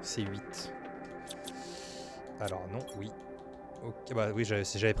 C'est 8. Alors non, oui. Ok, bah oui,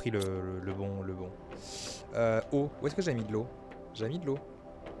 j'avais pris le bon. Eau. Où est-ce que j'ai mis de l'eau? J'ai mis de l'eau.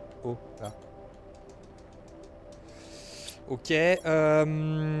 Eau, là. Ok.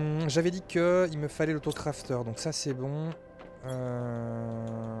 J'avais dit qu'il me fallait l'autocrafter, donc ça c'est bon.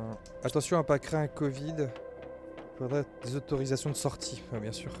 Attention à pas créer un Covid. Il faudrait des autorisations de sortie,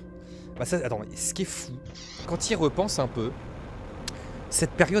 bien sûr. Bah ça, attends, ce qui est fou, quand il repense un peu,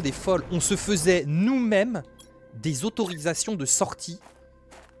 cette période est folle. On se faisait nous-mêmes des autorisations de sortie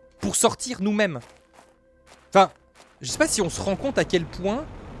pour sortir nous-mêmes. Enfin, je sais pas si on se rend compte à quel point,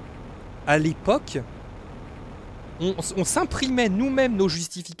 à l'époque, on s'imprimait nous-mêmes nos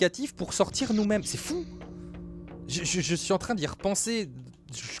justificatifs pour sortir nous-mêmes. C'est fou. Je suis en train d'y repenser.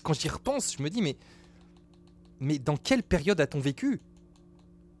 Quand j'y repense, je me dis, mais dans quelle période a-t-on vécu?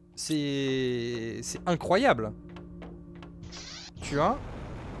 C'est incroyable. Tu vois?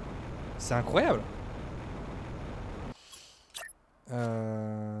 C'est incroyable.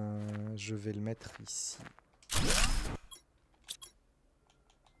 Je vais le mettre ici.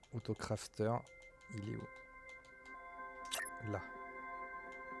 Autocrafter. Il est où? Là.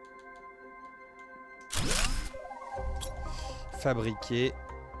 Fabriquer.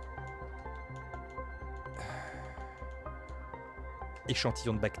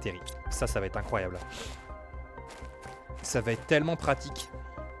 Échantillon de bactéries. Ça va être incroyable. Ça va être tellement pratique.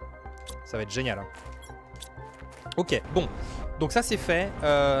 Ça va être génial. Hein. Ok, bon. Donc ça c'est fait.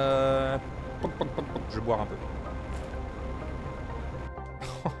 Je vais boire un peu.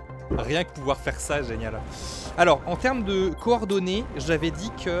 Rien que pouvoir faire ça, génial. Alors, en termes de coordonnées, j'avais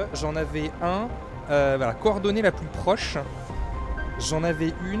dit que j'en avais un. Voilà, coordonnée la plus proche. J'en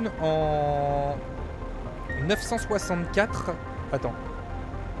avais une en 964. Attends.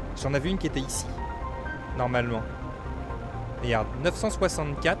 J'en avais une qui était ici. Normalement. Regarde,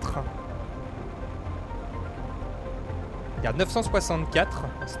 964. Regarde, 964.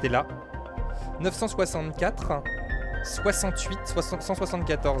 C'était là. 964. 68.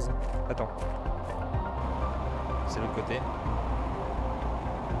 174. Attends. C'est l'autre côté.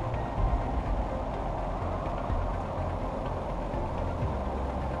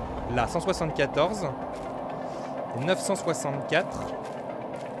 Là, 174. 964.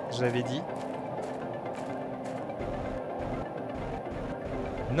 J'avais dit.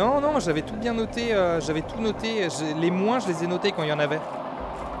 Non, non, j'avais tout bien noté. J'avais tout noté. Les moins, je les ai notés quand il y en avait.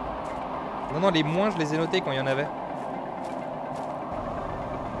 Non, non, les moins, je les ai notés quand il y en avait.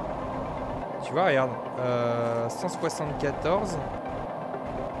 Tu vois, regarde. 174.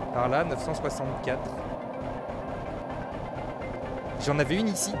 Par là, 964. J'en avais une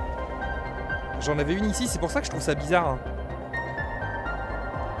ici. J'en avais une ici, c'est pour ça que je trouve ça bizarre. Hein.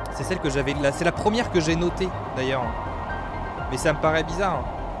 C'est celle que j'avais là. C'est la première que j'ai notée, d'ailleurs. Mais ça me paraît bizarre. Hein.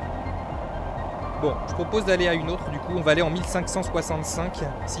 Bon, je propose d'aller à une autre. Du coup, on va aller en 1565.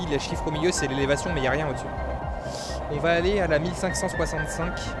 Si, les chiffres au milieu, c'est l'élévation, mais il n'y a rien au-dessus. On va aller à la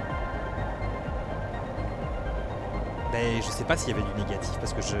 1565. Mais je sais pas s'il y avait du négatif,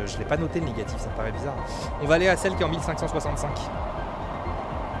 parce que je ne l'ai pas noté le négatif, ça me paraît bizarre. On va aller à celle qui est en 1565.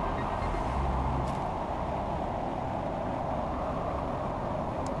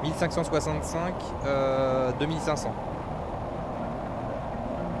 « 1565, 2500.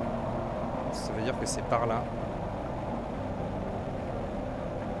 Ça veut dire que c'est par là.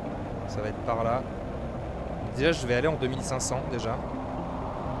 Ça va être par là. Déjà, je vais aller en 2500, déjà.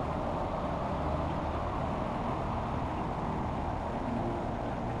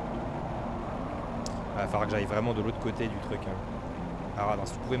 falloir que j'aille vraiment de l'autre côté du truc. Alors attends,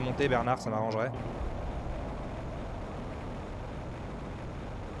 si tu pouvais monter Bernard, ça m'arrangerait.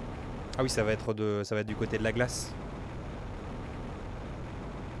 Ah oui, ça va être du côté de la glace.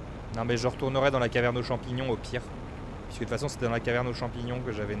 Non mais je retournerai dans la caverne aux champignons au pire. Puisque de toute façon c'était dans la caverne aux champignons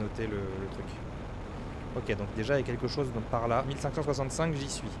que j'avais noté le truc. Ok, donc déjà il y a quelque chose par là. 1565, j'y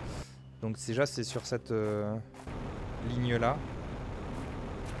suis. Donc déjà c'est sur cette ligne là.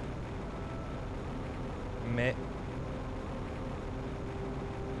 Mais...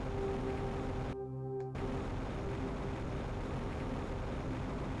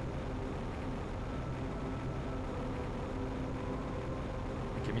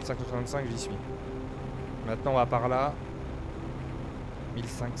 Ok, 1565, j'y suis. Maintenant on va par là.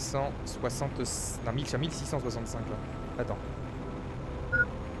 1560... Non, 1665 là. Attends.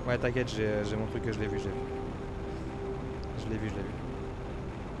 Ouais, t'inquiète, j'ai mon truc que je l'ai vu, Je l'ai vu. Je l'ai vu.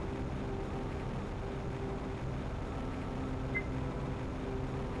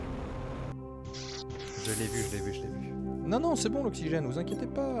 Non, c'est bon l'oxygène, vous inquiétez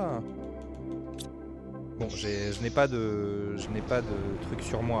pas. Bon, je n'ai pas de truc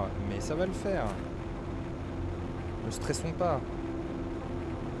sur moi, mais ça va le faire. Ne stressons pas.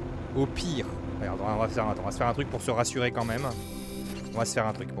 Au pire, regarde, on va se faire un truc pour se rassurer quand même. On va se faire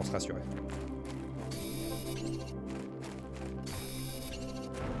un truc pour se rassurer.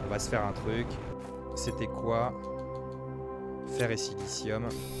 On va se faire un truc. C'était quoi? Fer et silicium.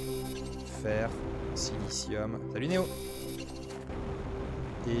 Fer, silicium. Salut Néo.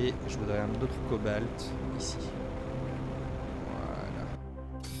 Et je voudrais un autre cobalt ici. Voilà.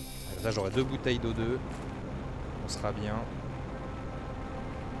 Alors là j'aurai 2 bouteilles d'eau 2. On sera bien.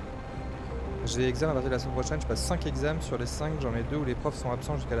 J'ai examen à partir de la semaine prochaine, je passe 5 examens sur les 5, j'en ai 2 où les profs sont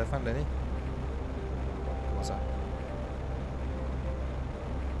absents jusqu'à la fin de l'année. Comment ça?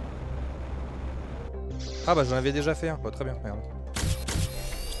 Ah bah j'en avais déjà fait un, bah, très bien, regarde.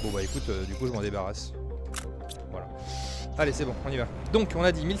 Bon bah écoute, du coup je m'en débarrasse. Voilà. Allez c'est bon, on y va. Donc on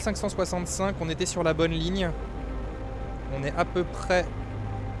a dit 1565, on était sur la bonne ligne. On est à peu près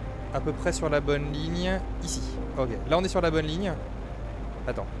sur la bonne ligne, ici. Ok, là on est sur la bonne ligne.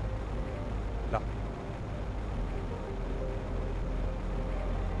 Attends. Là.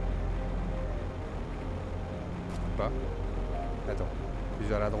 Pas. Attends. Plus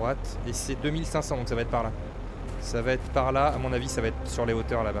vers la droite. Et c'est 2500, donc ça va être par là. Ça va être par là. À mon avis, ça va être sur les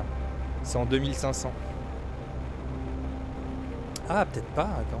hauteurs là-bas. C'est en 2500. Ah, peut-être pas.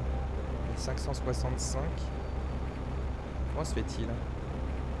 Attends. 1565. Comment se fait-il?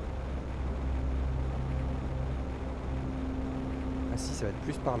 Ah si, ça va être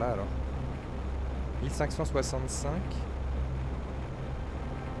plus par là alors. 1565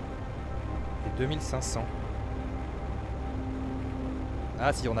 et 2500.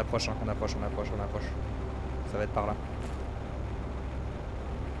 Ah si, on approche, hein, on approche. Ça va être par là.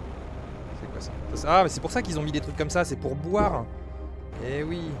 C'est quoi ça? Ah mais c'est pour ça qu'ils ont mis des trucs comme ça, c'est pour boire. Eh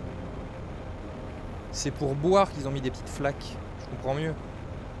oui. C'est pour boire qu'ils ont mis des petites flaques. Je comprends mieux.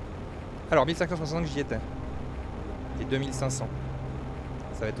 Alors 1565 j'y étais. Et 2500.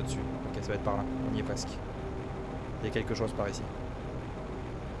 Ça va être au-dessus. Ok, ça va être par là. On y est presque. Il y a quelque chose par ici.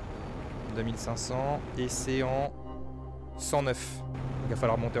 2500. Et c'est en 109. Donc il va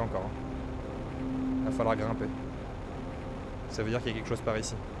falloir monter encore. Il va falloir grimper. Ça veut dire qu'il y a quelque chose par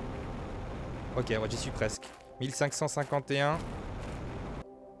ici. Ok, ouais, j'y suis presque. 1551.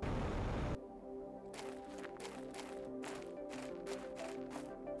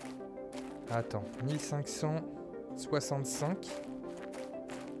 Attends. 1565.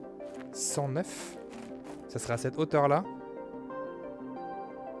 109. Ça serait à cette hauteur là.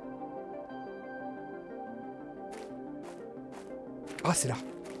 Ah c'est là.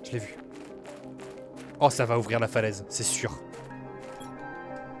 Je l'ai vu. Oh ça va ouvrir la falaise. C'est sûr.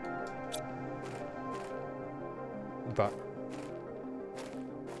 Ou pas.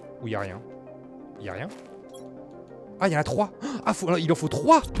 Ou y a rien. Y a rien. Ah il y en a 3. Ah il en faut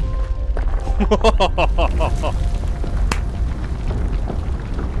 3.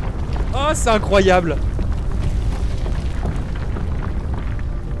 Oh, c'est incroyable!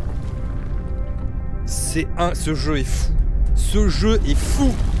 Ce jeu est fou. Ce jeu est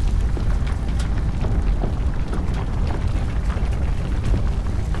fou!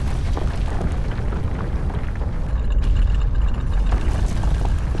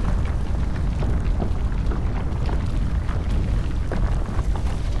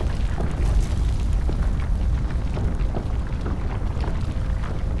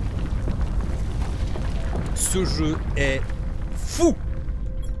 Ce jeu est fou!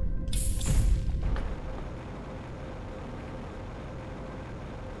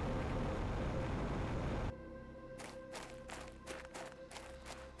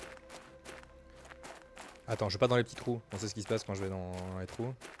 Attends, je vais pas dans les petits trous. On sait ce qui se passe quand je vais dans les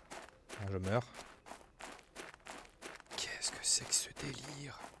trous. Ah, je meurs. Qu'est-ce que c'est que ce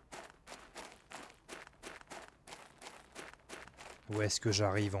délire? Où est-ce que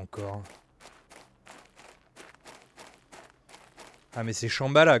j'arrive encore? Ah mais c'est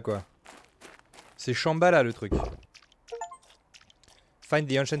Shambhala quoi. C'est Shambhala le truc. Find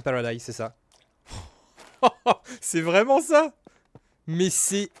the Ancient Paradise, c'est ça. C'est vraiment ça. Mais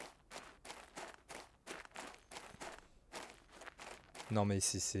c'est... Non mais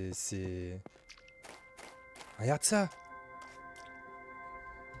c'est... Regarde ça.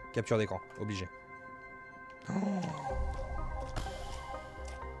 Capture d'écran, obligé. Oh.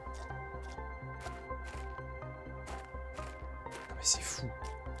 Mais c'est fou.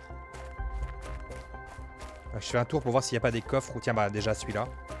 Je fais un tour pour voir s'il n'y a pas des coffres. Tiens, bah déjà celui-là.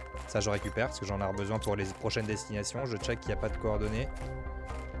 Ça je récupère parce que j'en ai besoin pour les prochaines destinations. Je check qu'il n'y a pas de coordonnées.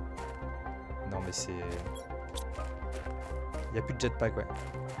 Non mais c'est... Il n'y a plus de jetpack, ouais.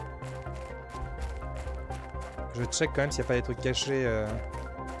 Je check quand même s'il n'y a pas des trucs cachés.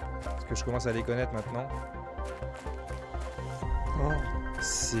 Parce que je commence à les connaître maintenant. Oh,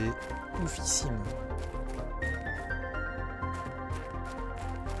 c'est oufissime.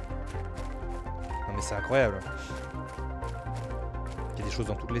 Non mais c'est incroyable. Il y a des choses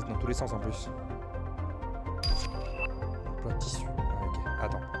dans tous les sens en plus. Plein de tissu. Ah, ok.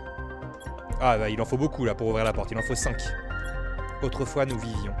 Attends. Ah bah il en faut beaucoup là pour ouvrir la porte. Il en faut 5. Autrefois nous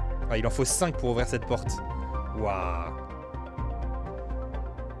vivions. Ah, il en faut 5 pour ouvrir cette porte. Waouh.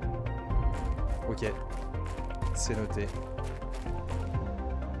 Ok. C'est noté.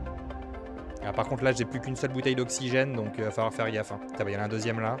 Ah, par contre là j'ai plus qu'une seule bouteille d'oxygène donc il va falloir faire gaffe. Hein. Il y en a un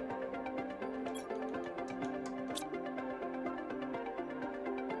deuxième là.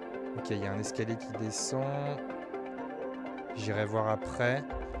 Ok, il y a un escalier qui descend. J'irai voir après.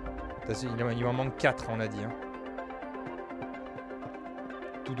 Il m'en manque 4 on a dit. Hein.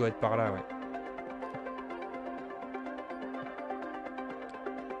 Tout doit être par là, ouais.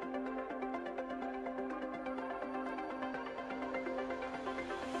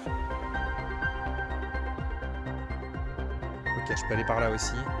 Ok, je peux aller par là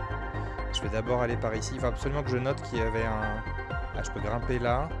aussi. Je vais d'abord aller par ici. Il faut absolument que je note qu'il y avait un... Ah, je peux grimper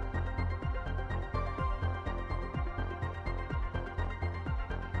là.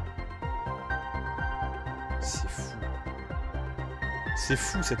 C'est fou. C'est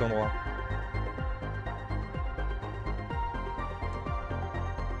fou cet endroit.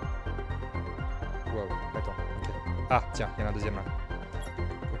 Wow, attends. Okay. Ah, tiens, il y en a un deuxième là.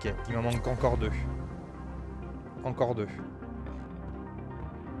 Ok, il m'en manque encore 2. Encore 2.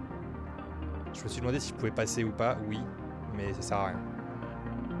 Je me suis demandé si je pouvais passer ou pas. Oui, mais ça sert à rien.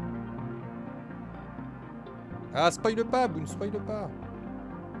 Ah, spoil pas, Boone, spoil pas.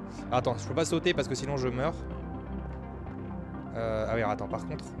 Ah, attends, je peux pas sauter parce que sinon je meurs. Ah oui, attends, par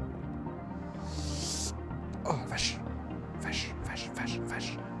contre... Oh, vache. Vache, vache, vache,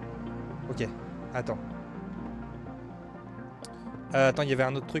 vache. Ok, attends. Attends, il y avait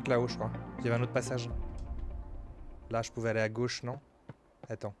un autre truc là-haut, je crois. Il y avait un autre passage. Là, je pouvais aller à gauche, non?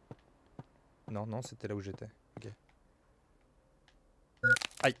 Attends. Non, non, c'était là où j'étais. Ok.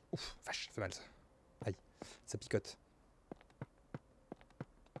 Aïe, ouf, vache, ça fait mal ça. Aïe, ça picote.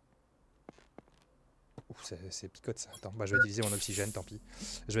 Ouf, c'est picote ça. Attends, bah je vais utiliser mon oxygène, tant pis.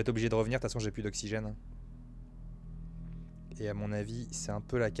 Je vais être obligé de revenir, de toute façon j'ai plus d'oxygène. Et à mon avis, c'est un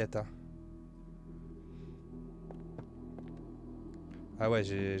peu la cata. Ah ouais,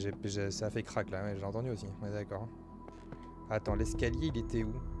 ça a fait crack là, ouais, j'ai entendu aussi. Ouais, d'accord. Attends, l'escalier il était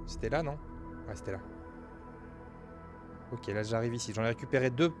où? C'était là, non? Ouais, c'était là. Ok, là j'arrive ici. J'en ai récupéré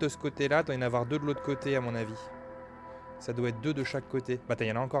 2 de ce côté-là. Il doit y en avoir 2 de l'autre côté, à mon avis. Ça doit être 2 de chaque côté. Bah, il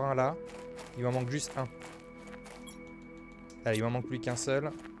y en a encore un là. Il m'en manque juste un. Allez, il m'en manque plus qu'un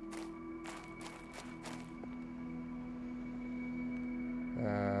seul.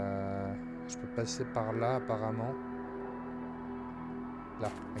 Je peux passer par là, apparemment. Là,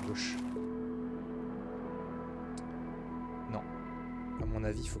 à gauche. Non. À mon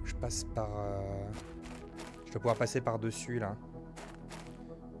avis, il faut que je passe par... Je dois pouvoir passer par-dessus, là.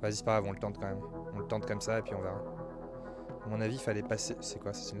 Vas-y, c'est pas grave, on le tente quand même. On le tente comme ça, et puis on verra. À mon avis, il fallait passer... C'est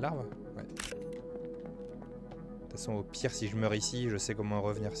quoi? C'est une larve? Ouais. De toute façon, au pire, si je meurs ici, je sais comment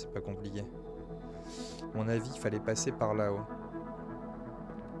revenir. C'est pas compliqué. À mon avis, il fallait passer par là-haut.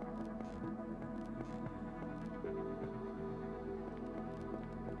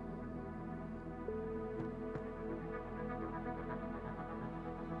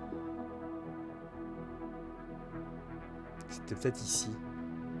 C'était peut-être ici.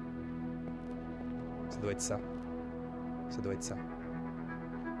 Ça doit être ça. Ça doit être ça.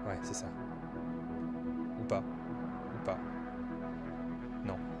 Ouais, c'est ça. Ou pas. Ou pas.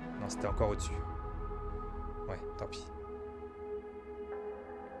 Non. Non, c'était encore au-dessus. Ouais, tant pis.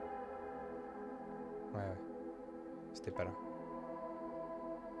 Ouais. C'était pas là.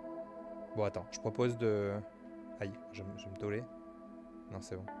 Bon, attends. Je propose de... Aïe, je vais me toller. Non,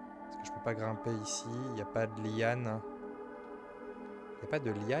 c'est bon. Parce que je peux pas grimper ici. Il n'y a pas de liane. Il n'y a pas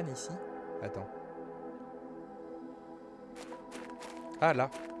de liane ici? Attends. Ah, là.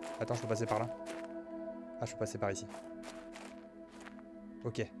 Attends, je peux passer par là. Ah, je peux passer par ici.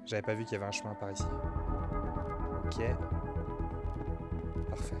 Ok, j'avais pas vu qu'il y avait un chemin par ici. Ok.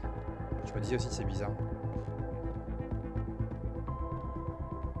 Parfait. Je me dis aussi que c'est bizarre.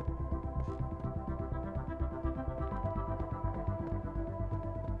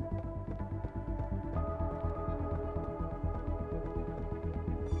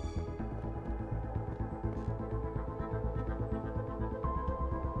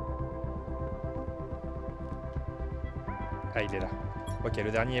 Ah, il est là. Ok,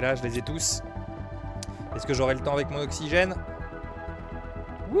 le dernier est là, je les ai tous. Est-ce que j'aurai le temps avec mon oxygène?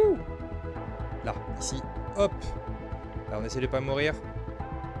 Wouh! Là, ici. Hop! Là, on essaie de pas mourir.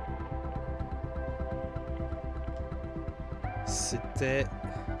 C'était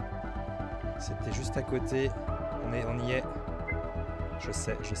juste à côté. On y est. Je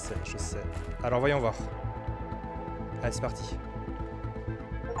sais. Alors, voyons voir. Allez, c'est parti.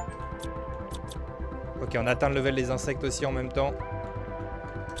 Ok, on atteint le level des insectes aussi en même temps.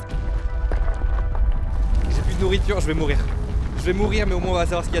 J'ai plus de nourriture, je vais mourir. Je vais mourir, mais au moins on va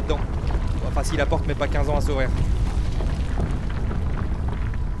savoir ce qu'il y a dedans. Enfin, si la porte met pas 15 ans à s'ouvrir.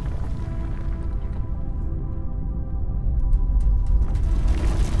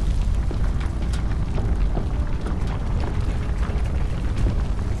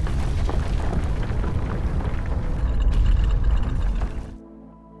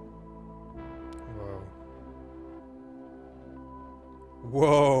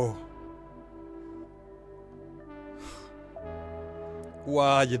 Wow.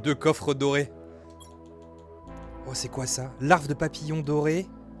 Waouh, il y a 2 coffres dorés. Oh, c'est quoi ça? Larve de papillon doré.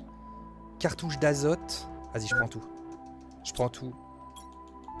 Cartouche d'azote. Vas-y, je prends tout. Je prends tout.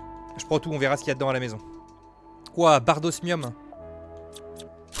 Je prends tout, on verra ce qu'il y a dedans à la maison. Ouah, barre d'osmium.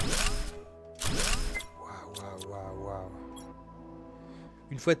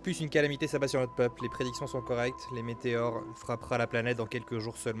 Une fois de plus, une calamité s'abat sur notre peuple. Les prédictions sont correctes. Les météores frappera la planète dans quelques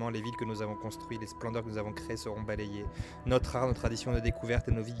jours seulement. Les villes que nous avons construites, les splendeurs que nous avons créées seront balayées. Notre art, nos traditions de découverte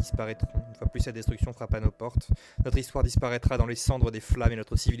et nos vies disparaîtront. Une fois de plus, la destruction frappe à nos portes. Notre histoire disparaîtra dans les cendres des flammes et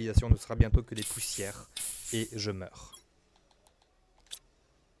notre civilisation ne sera bientôt que des poussières. Et je meurs.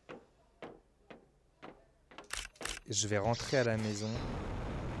 Je vais rentrer à la maison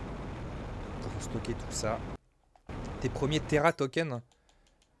pour stocker tout ça. Tes premiers Terra tokens?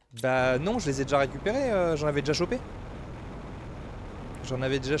 Bah non, je les ai déjà récupérés, j'en avais déjà chopé.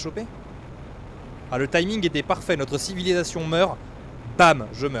 Ah, le timing était parfait, notre civilisation meurt. Bam,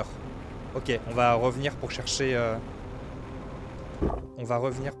 je meurs. Ok, on va revenir pour chercher...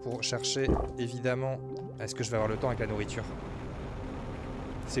 évidemment... Est-ce que je vais avoir le temps avec la nourriture?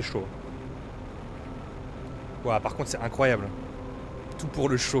 C'est chaud. Ouah, par contre c'est incroyable. Tout pour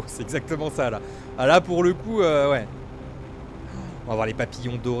le chaud, c'est exactement ça là. Ah là pour le coup, ouais. On va voir les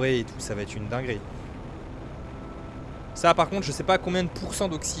papillons dorés et tout, ça va être une dinguerie. Ça par contre, je sais pas combien de pourcents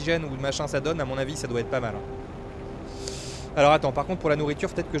d'oxygène ou de machin ça donne, à mon avis ça doit être pas mal. Alors attends, par contre pour la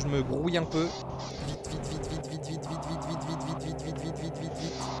nourriture, peut-être que je me grouille un peu. Vite.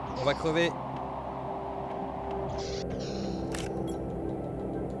 On va crever.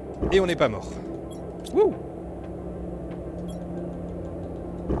 Et on n'est pas mort. Wouh!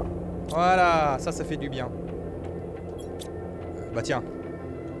 Voilà, ça fait du bien. Bah tiens.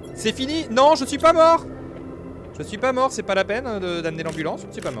 C'est fini? Non, je suis pas mort! Je suis pas mort, c'est pas la peine d'amener l'ambulance,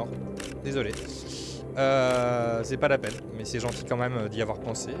 je suis pas mort. Désolé. C'est pas la peine, mais c'est gentil quand même d'y avoir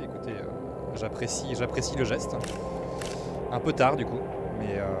pensé. Écoutez, j'apprécie le geste. Un peu tard du coup,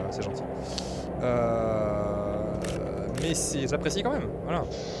 mais c'est gentil. Mais j'apprécie quand même, voilà.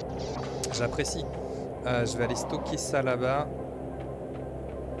 J'apprécie. Je vais aller stocker ça là-bas.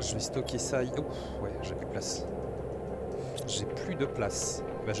 Je vais stocker ça. Ouf, ouais, j'ai plus de place. J'ai plus de place.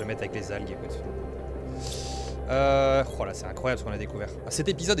 Bah, je vais mettre avec les algues, écoute. Oh là, c'est incroyable ce qu'on a découvert. Ah, cet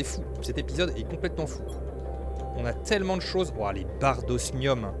épisode est fou. Cet épisode est complètement fou. On a tellement de choses. Oh, les barres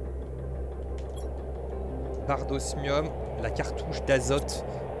d'osmium. Barre d'osmium. La cartouche d'azote.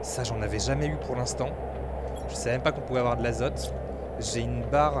 Ça, j'en avais jamais eu pour l'instant. Je savais même pas qu'on pouvait avoir de l'azote. J'ai une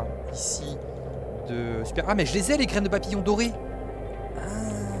barre ici de super. Ah, mais je les ai, les graines de papillon dorées.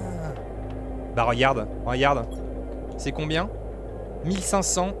 Ah. Bah, regarde. C'est combien?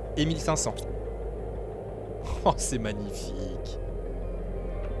 1500 et 1500. Oh, c'est magnifique.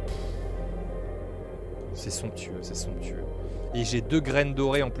 C'est somptueux, c'est somptueux. Et j'ai 2 graines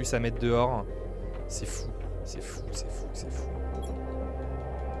dorées en plus à mettre dehors. C'est fou, c'est fou, c'est fou, c'est fou.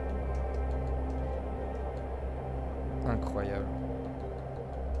 Incroyable.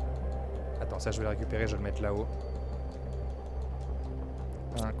 Attends, ça je vais le récupérer, je vais le mettre là-haut.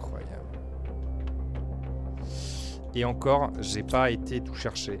 Incroyable. Et encore, j'ai pas été tout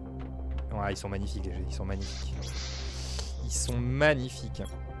chercher. Ouais, ils sont magnifiques, les jeux, ils sont magnifiques. Ils sont magnifiques.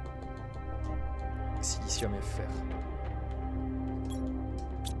 Silicium et fer.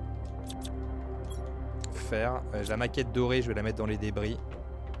 Fer. La maquette dorée, je vais la mettre dans les débris.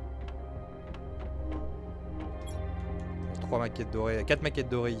 3 maquettes dorées, 4 maquettes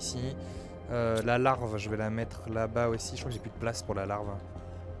dorées ici. La larve, je vais la mettre là-bas aussi. Je crois que j'ai plus de place pour la larve.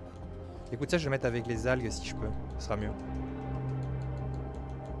 Écoute, ça, je vais mettre avec les algues si je peux. Ce sera mieux.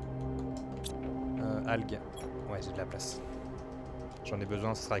 Algues. Ouais, j'ai de la place. J'en ai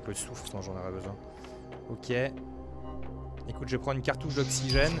besoin, ce sera avec le souffle, sinon j'en aurai besoin. Ok. Écoute, je prends une cartouche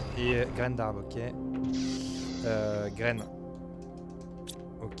d'oxygène et graines d'arbre, ok. Graines.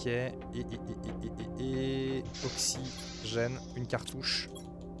 Ok. Et oxygène, une cartouche.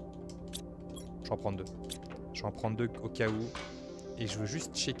 Je vais en prendre 2. Je vais en prendre 2 au cas où. Et je veux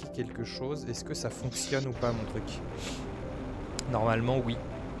juste checker quelque chose. Est-ce que ça fonctionne ou pas mon truc? Normalement, oui.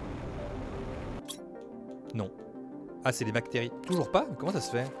 Non. Ah, c'est des bactéries. Toujours pas? Comment ça se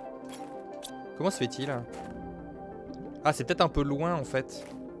fait? Comment se fait-il? Ah, c'est peut-être un peu loin en fait.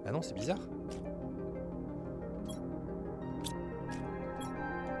 Ah non, c'est bizarre.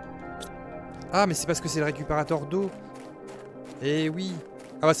 Ah, mais c'est parce que c'est le récupérateur d'eau. Eh oui.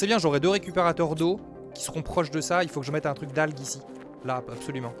 Ah bah c'est bien, j'aurai 2 récupérateurs d'eau qui seront proches de ça. Il faut que je mette un truc d'algues ici. Là,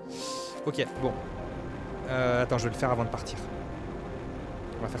 absolument. Ok, bon. Attends, je vais le faire avant de partir.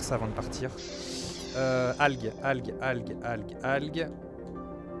 On va faire ça avant de partir. Algues, algues, algues, algues, algues.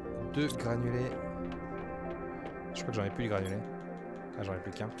 2 granulés. Je crois que j'en ai plus de granulés. Ah, j'en ai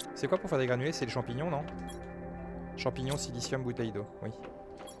plus qu'un. C'est quoi pour faire des granulés? C'est les champignons, non? Champignons, silicium, bouteille d'eau. Oui.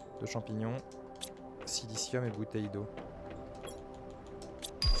 2 champignons, silicium et bouteille d'eau.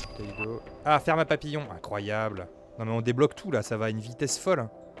 Bouteille d'eau. Ah, ferme à papillon. Incroyable. Non mais on débloque tout là, ça va à une vitesse folle.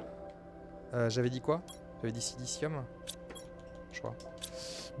 J'avais dit quoi? J'avais dit silicium, je crois.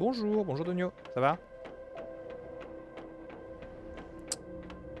 Bonjour, bonjour Donio, ça va?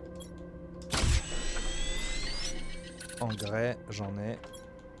 Engrais, j'en ai.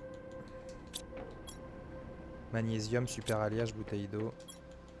 Magnésium, super alliage, bouteille d'eau.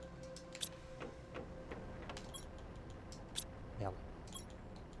 Merde.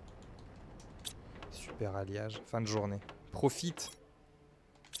 Super alliage, fin de journée. Profite.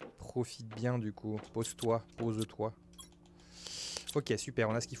 Profite bien du coup. Pose-toi, pose-toi. Ok, super,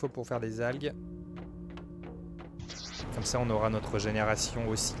 on a ce qu'il faut pour faire des algues. Comme ça, on aura notre génération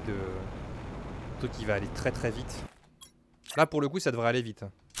aussi de truc qui va aller très très vite. Là, pour le coup, ça devrait aller vite.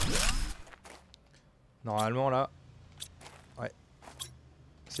 Normalement, là... Ouais.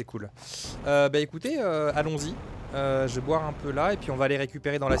 C'est cool. Bah écoutez, allons-y. Je vais boire un peu là, et puis on va aller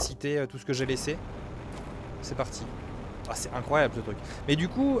récupérer dans la cité tout ce que j'ai laissé. C'est parti. Ah, c'est incroyable ce truc. Mais du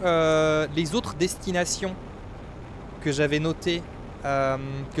coup, les autres destinations que j'avais notées...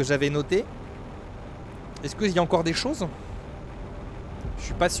 Est-ce qu'il y a encore des choses? Je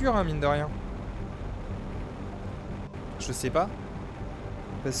suis pas sûr, hein, mine de rien. Je sais pas.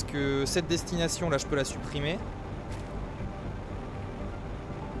 Parce que cette destination là, je peux la supprimer.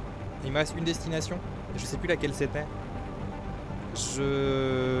 Il me reste une destination. Je sais plus laquelle c'était.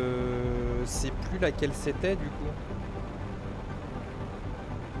 Je sais plus laquelle c'était du coup.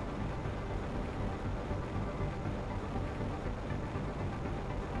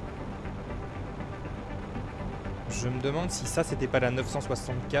 Je me demande si ça c'était pas la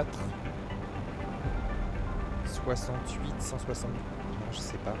 964. 68, 160. Non, je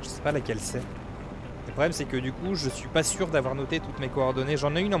sais pas laquelle c'est. Le problème c'est que du coup je suis pas sûr d'avoir noté toutes mes coordonnées.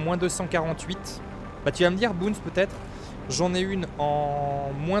 J'en ai une en moins 248. Bah tu vas me dire Boons peut-être. J'en ai une en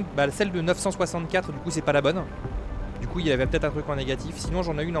moins... Bah celle de 964 du coup c'est pas la bonne. Du coup il y avait peut-être un truc en négatif. Sinon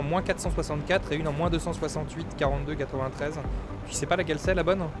j'en ai une en moins 464 et une en moins 268, 42, 93. Tu sais pas laquelle c'est la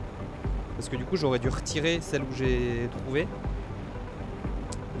bonne? Parce que du coup j'aurais dû retirer celle où j'ai trouvé.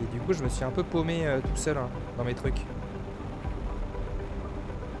 Et du coup je me suis un peu paumé tout seul hein, dans mes trucs.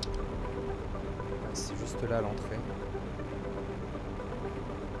 C'est juste là l'entrée.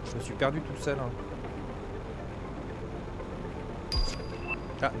 Je me suis perdu tout seul. Hein.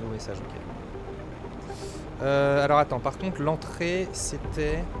 Ah, nouveau message, ok. Alors attends, par contre l'entrée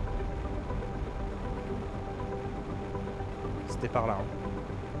c'était... C'était par là. Hein.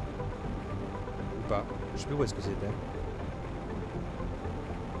 pas. Je sais plus où est-ce que c'était.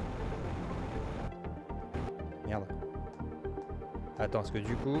 Merde. Attends, parce que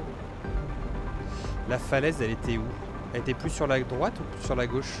du coup... La falaise, elle était où? Elle était plus sur la droite ou plus sur la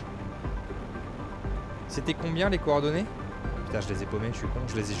gauche? C'était combien les coordonnées? Putain, je les ai paumées, je suis con.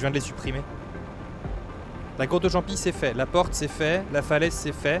 Je viens de les supprimer. La grotte aux champis, c'est fait. La porte, c'est fait. La falaise,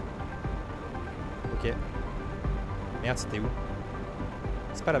 c'est fait. Ok. Merde, c'était où?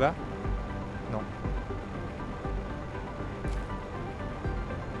 C'est pas là-bas? Non.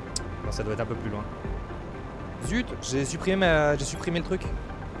 Non, ça doit être un peu plus loin. Zut, j'ai supprimé le truc.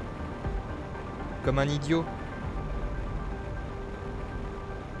 Comme un idiot.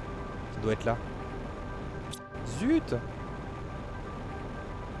 Ça doit être là. Zut!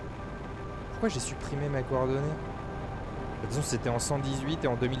 Pourquoi j'ai supprimé ma coordonnée? De toute façon, c'était en 118 et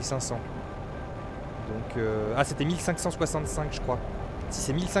en 2500. Donc, ah, c'était 1565, je crois. Si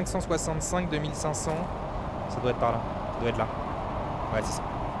c'est 1565, 2500, ça doit être par là. Ça doit être là. Ouais, c'est ça.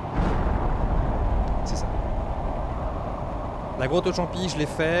 C'est ça. La grotte aux champis, je l'ai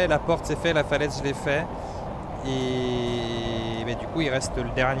fait. La porte, c'est fait. La falaise, je l'ai fait. Et bah, du coup, il reste le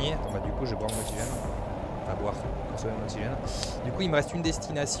dernier. Attends, bah, du coup, je vais boire mon oxygène. Enfin, boire. Consommer mon oxygène. Du coup, il me reste une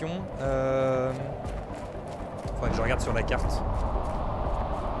destination. Faudrait que je regarde sur la carte.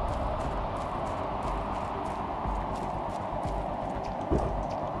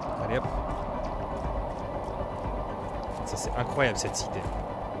 Allez hop. Ça, c'est incroyable cette cité.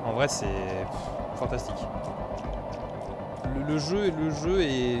 En vrai, c'est fantastique. Le jeu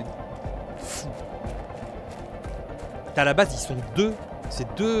est fou. À la base, ils sont deux.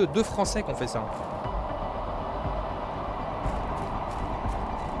 C'est deux Français qui ont fait ça.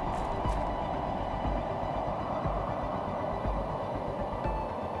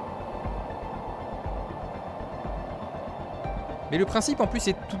 Mais le principe en plus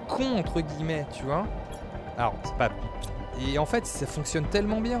est tout con entre guillemets, tu vois. Alors, c'est pas... Et en fait, ça fonctionne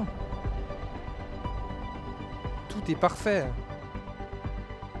tellement bien. Tout est parfait.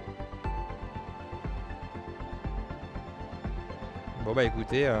 Bon bah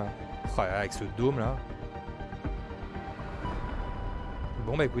écoutez, avec ce dôme là.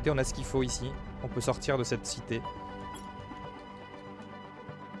 Bon bah écoutez, on a ce qu'il faut ici. On peut sortir de cette cité.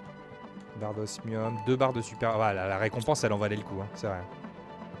 Barre d'osmium, 2 barres de super... Voilà, la récompense elle en valait le coup, hein, c'est vrai.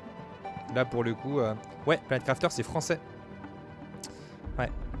 Là pour le coup... Ouais, Planet Crafter c'est français. Ouais.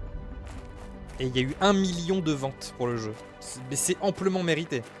 Et il y a eu 1 million de ventes pour le jeu. Mais c'est amplement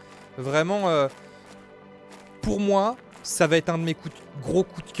mérité. Vraiment, pour moi, ça va être un de mes gros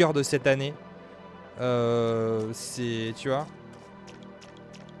coups de cœur de cette année. C'est... Tu vois.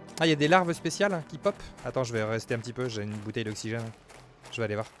 Ah, il y a des larves spéciales qui pop. Attends, je vais rester un petit peu, j'ai une bouteille d'oxygène. Je vais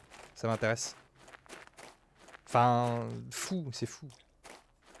aller voir. Ça m'intéresse. Enfin, fou, c'est fou.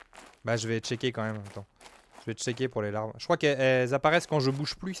 Bah, je vais checker quand même. Attends. Je vais checker pour les larves. Je crois qu'elles apparaissent quand je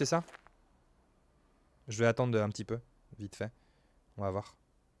bouge plus, c'est ça? Je vais attendre un petit peu, vite fait. On va voir.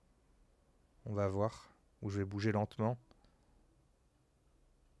 On va voir. Où je vais bouger lentement.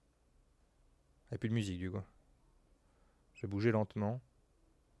 Il n'y a plus de musique, du coup. Je vais bouger lentement.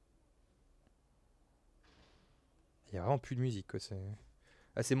 Il n'y a vraiment plus de musique, quoi.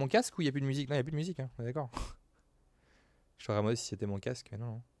 Ah, c'est mon casque ou il n'y a plus de musique? Non, il n'y a plus de musique, hein. D'accord. Je ferais moi si c'était mon casque, mais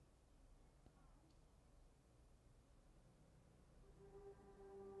non.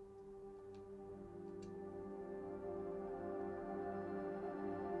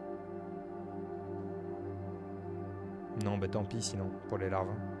 Non, bah tant pis sinon, pour les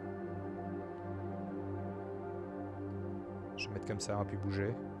larves. Je vais mettre comme ça, on va plus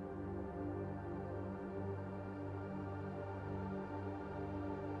bouger.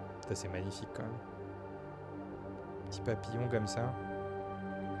 Ça c'est magnifique quand même. Petit papillon comme ça.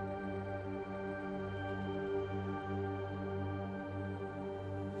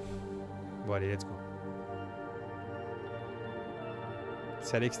 Bon allez, let's go.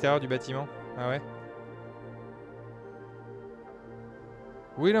 C'est à l'extérieur du bâtiment? Ah ouais?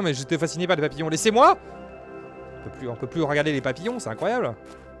 Oui non mais j'étais fasciné par les papillons. Laissez-moi! On peut plus regarder les papillons, c'est incroyable.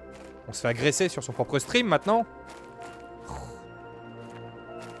 On se fait agresser sur son propre stream maintenant.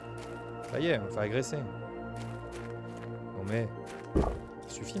 Ça y est, on va faire agresser. Non mais...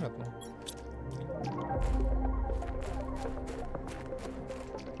 Ça suffit maintenant.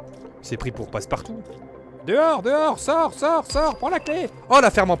 C'est pris pour passe-partout. Dehors, dehors, sors, sors, sors, prends la clé. Oh, la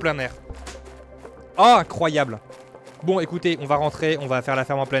ferme en plein air. Oh, incroyable. Bon, écoutez, on va rentrer, on va faire la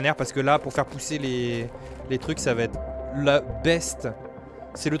ferme en plein air parce que là, pour faire pousser les trucs, ça va être la best.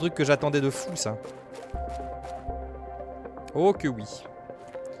 C'est le truc que j'attendais de fou, ça. Oh que oui.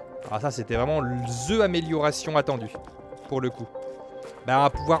 Ah ça c'était vraiment the amélioration attendue. Pour le coup. Bah, on va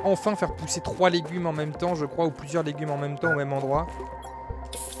pouvoir enfin faire pousser 3 légumes en même temps, je crois, ou plusieurs légumes en même temps au même endroit.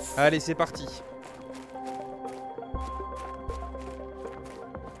 Allez, c'est parti.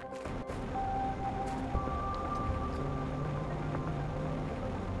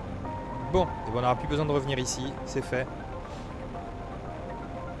 Bon, et bon, on n'aura plus besoin de revenir ici, c'est fait.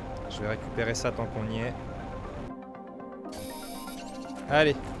 Je vais récupérer ça tant qu'on y est.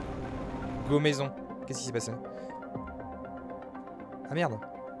 Allez, go maison. Qu'est-ce qui s'est passé? Ah merde.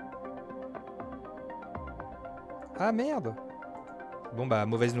 Ah merde. Bon bah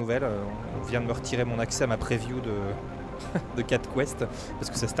mauvaise nouvelle, on vient de me retirer mon accès à ma preview de 4 quests parce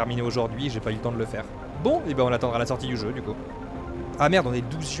que ça se terminait aujourd'hui et j'ai pas eu le temps de le faire. Bon, et ben on attendra la sortie du jeu du coup. Ah merde, on est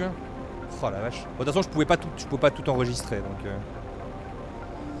 12 juin. Oh la vache. Bon, de toute façon je pouvais pas tout enregistrer donc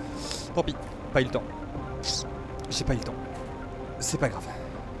tant pis, pas eu le temps. J'ai pas eu le temps. C'est pas grave.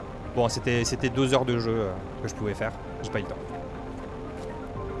 Bon, c'était 2 heures de jeu que je pouvais faire, j'ai pas eu le temps.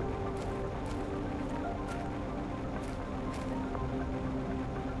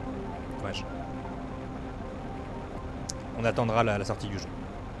 Dommage. On attendra la sortie du jeu.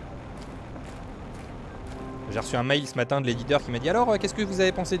 J'ai reçu un mail ce matin de l'éditeur qui m'a dit alors qu'est-ce que vous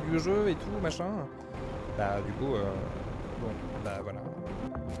avez pensé du jeu et tout machin. Bah du coup bon bah voilà.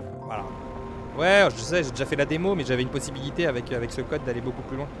 Voilà. Ouais je sais, j'ai déjà fait la démo mais j'avais une possibilité avec ce code d'aller beaucoup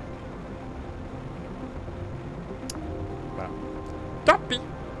plus loin. Voilà. Tant pis.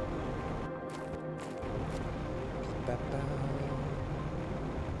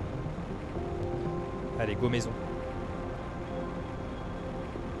 Allez, go maison.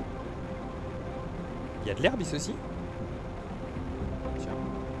 Il y a de l'herbe ici aussi. Tiens.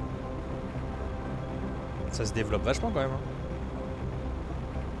 Ça se développe vachement quand même. Hein.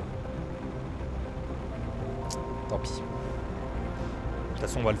 Tant pis. De toute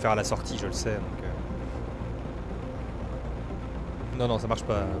façon, on va le faire à la sortie, je le sais. Donc, non, non, ça marche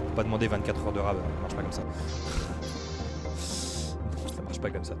pas. Faut pas demander 24 heures de rab. Ça marche pas comme ça. Ça marche pas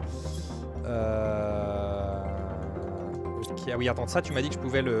comme ça. Ok, ah oui, attends, ça, tu m'as dit que je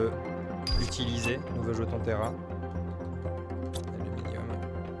pouvais le utiliser. Nouveau jeton terra. Aluminium.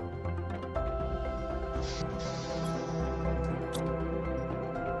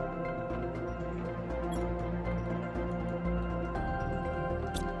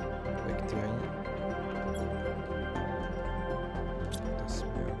 Bactéries.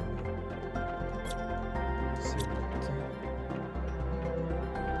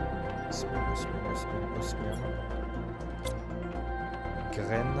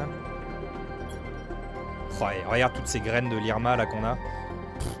 Graines. Oh, et regarde toutes ces graines de l'Irma là qu'on a.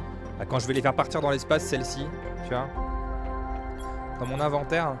 Là, quand je vais les faire partir dans l'espace, celle-ci, tu vois. Dans mon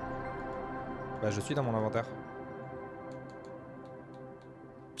inventaire. Bah je suis dans mon inventaire.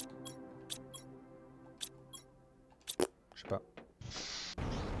 Je sais pas.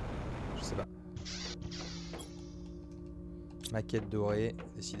 Je sais pas. Maquette dorée.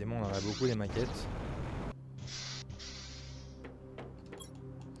 Décidément on en a beaucoup les maquettes.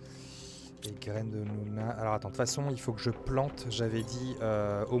 Et graines de Luna. Alors attends, de toute façon il faut que je plante, j'avais dit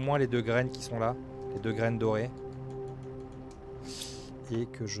au moins les 2 graines qui sont là. Les 2 graines dorées. Et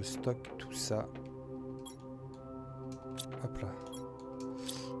que je stocke tout ça. Hop là.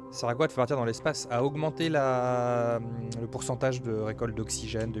 Ça sert à quoi de faire partir dans l'espace? À augmenter le pourcentage de récolte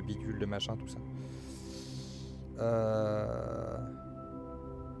d'oxygène, de bidule, de machin, tout ça.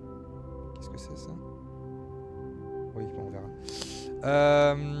 Qu'est-ce que c'est ça? Oui, bon, on verra.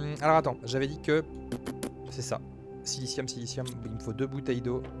 Alors attends, j'avais dit que c'est ça. Silicium, silicium. Il me faut 2 bouteilles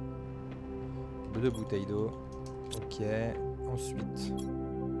d'eau. 2 bouteilles d'eau. Ok. Ensuite,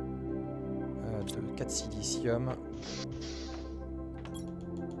 4 silicium.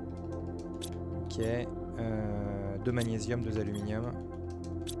 Ok. 2 magnésium, 2 aluminium.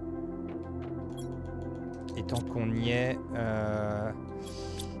 Et tant qu'on y est,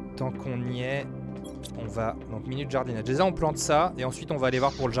 on va, donc minute jardinage. Déjà on plante ça et ensuite on va aller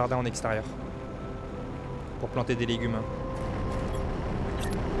voir pour le jardin en extérieur. Pour planter des légumes.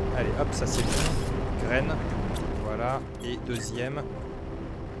 Allez hop, ça c'est bon. Graines. Voilà. Et deuxième.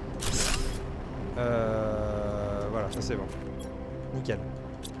 Voilà, ça c'est bon. Nickel.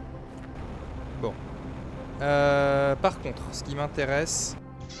 Bon. Par contre, ce qui m'intéresse,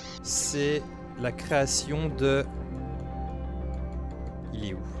 c'est la création de... Il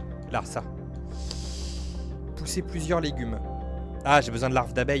est où? Là, ça. Pousser plusieurs légumes. Ah, j'ai besoin de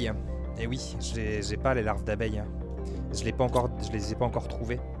larves d'abeilles. Et oui, j'ai pas les larves d'abeilles. Je les ai pas encore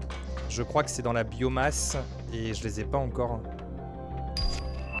trouvées. Je crois que c'est dans la biomasse et je les ai pas encore.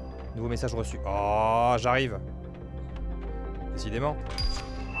 Nouveau message reçu. Oh, j'arrive. Décidément.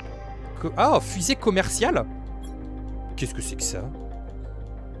 Ah, fusée commerciale. Qu'est-ce que c'est que ça?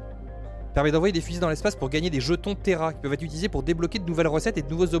 Permet d'envoyer des fusils dans l'espace pour gagner des jetons Terra qui peuvent être utilisés pour débloquer de nouvelles recettes et de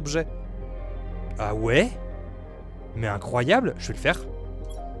nouveaux objets. Ah ouais? Mais incroyable, je vais le faire.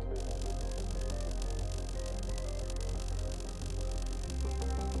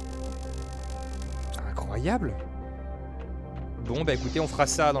 Incroyable. Bon bah écoutez, on fera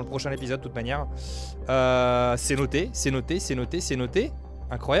ça dans le prochain épisode de toute manière. C'est noté, c'est noté, c'est noté, c'est noté.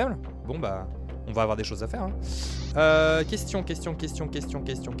 Incroyable. Bon bah, on va avoir des choses à faire. Hein. Question,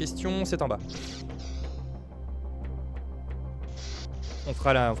 c'est en bas. On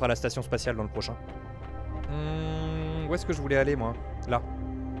fera la station spatiale dans le prochain. Où est-ce que je voulais aller moi? Là.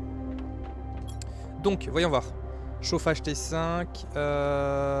 Donc, voyons voir. Chauffage T5,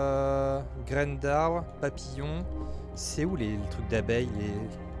 graines d'arbre, papillons. C'est où les trucs d'abeilles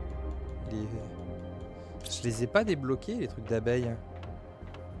Je les ai pas débloqués, les trucs d'abeilles.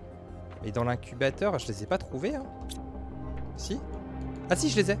 Et dans l'incubateur, je les ai pas trouvés. Hein. Si? Ah si,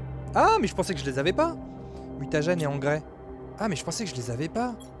 je les ai. Ah, mais je pensais que je les avais pas. Mutagène et engrais. Ah, mais je pensais que je les avais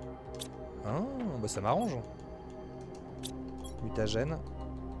pas. Ah, bah ça m'arrange. Mutagène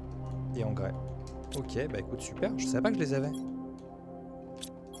et engrais. Ok, bah écoute, super. Je savais pas que je les avais.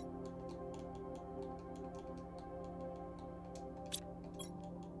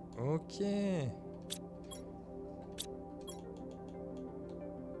 Ok.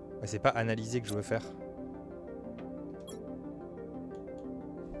 Mais c'est pas analyser que je veux faire.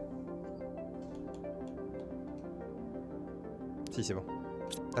 Si, c'est bon.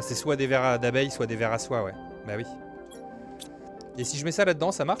 Ah, c'est soit des vers d'abeilles, soit des vers à soie, ouais. Bah oui. Et si je mets ça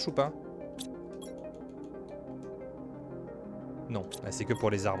là-dedans, ça marche ou pas? Non, c'est que pour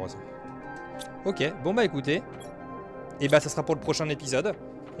les arbres, ça. Ok, bon bah écoutez. Et bah ça sera pour le prochain épisode.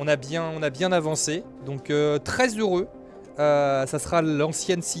 On a bien avancé, donc très heureux. Ça sera les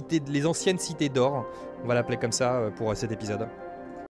anciennes cités d'or. On va l'appeler comme ça pour cet épisode.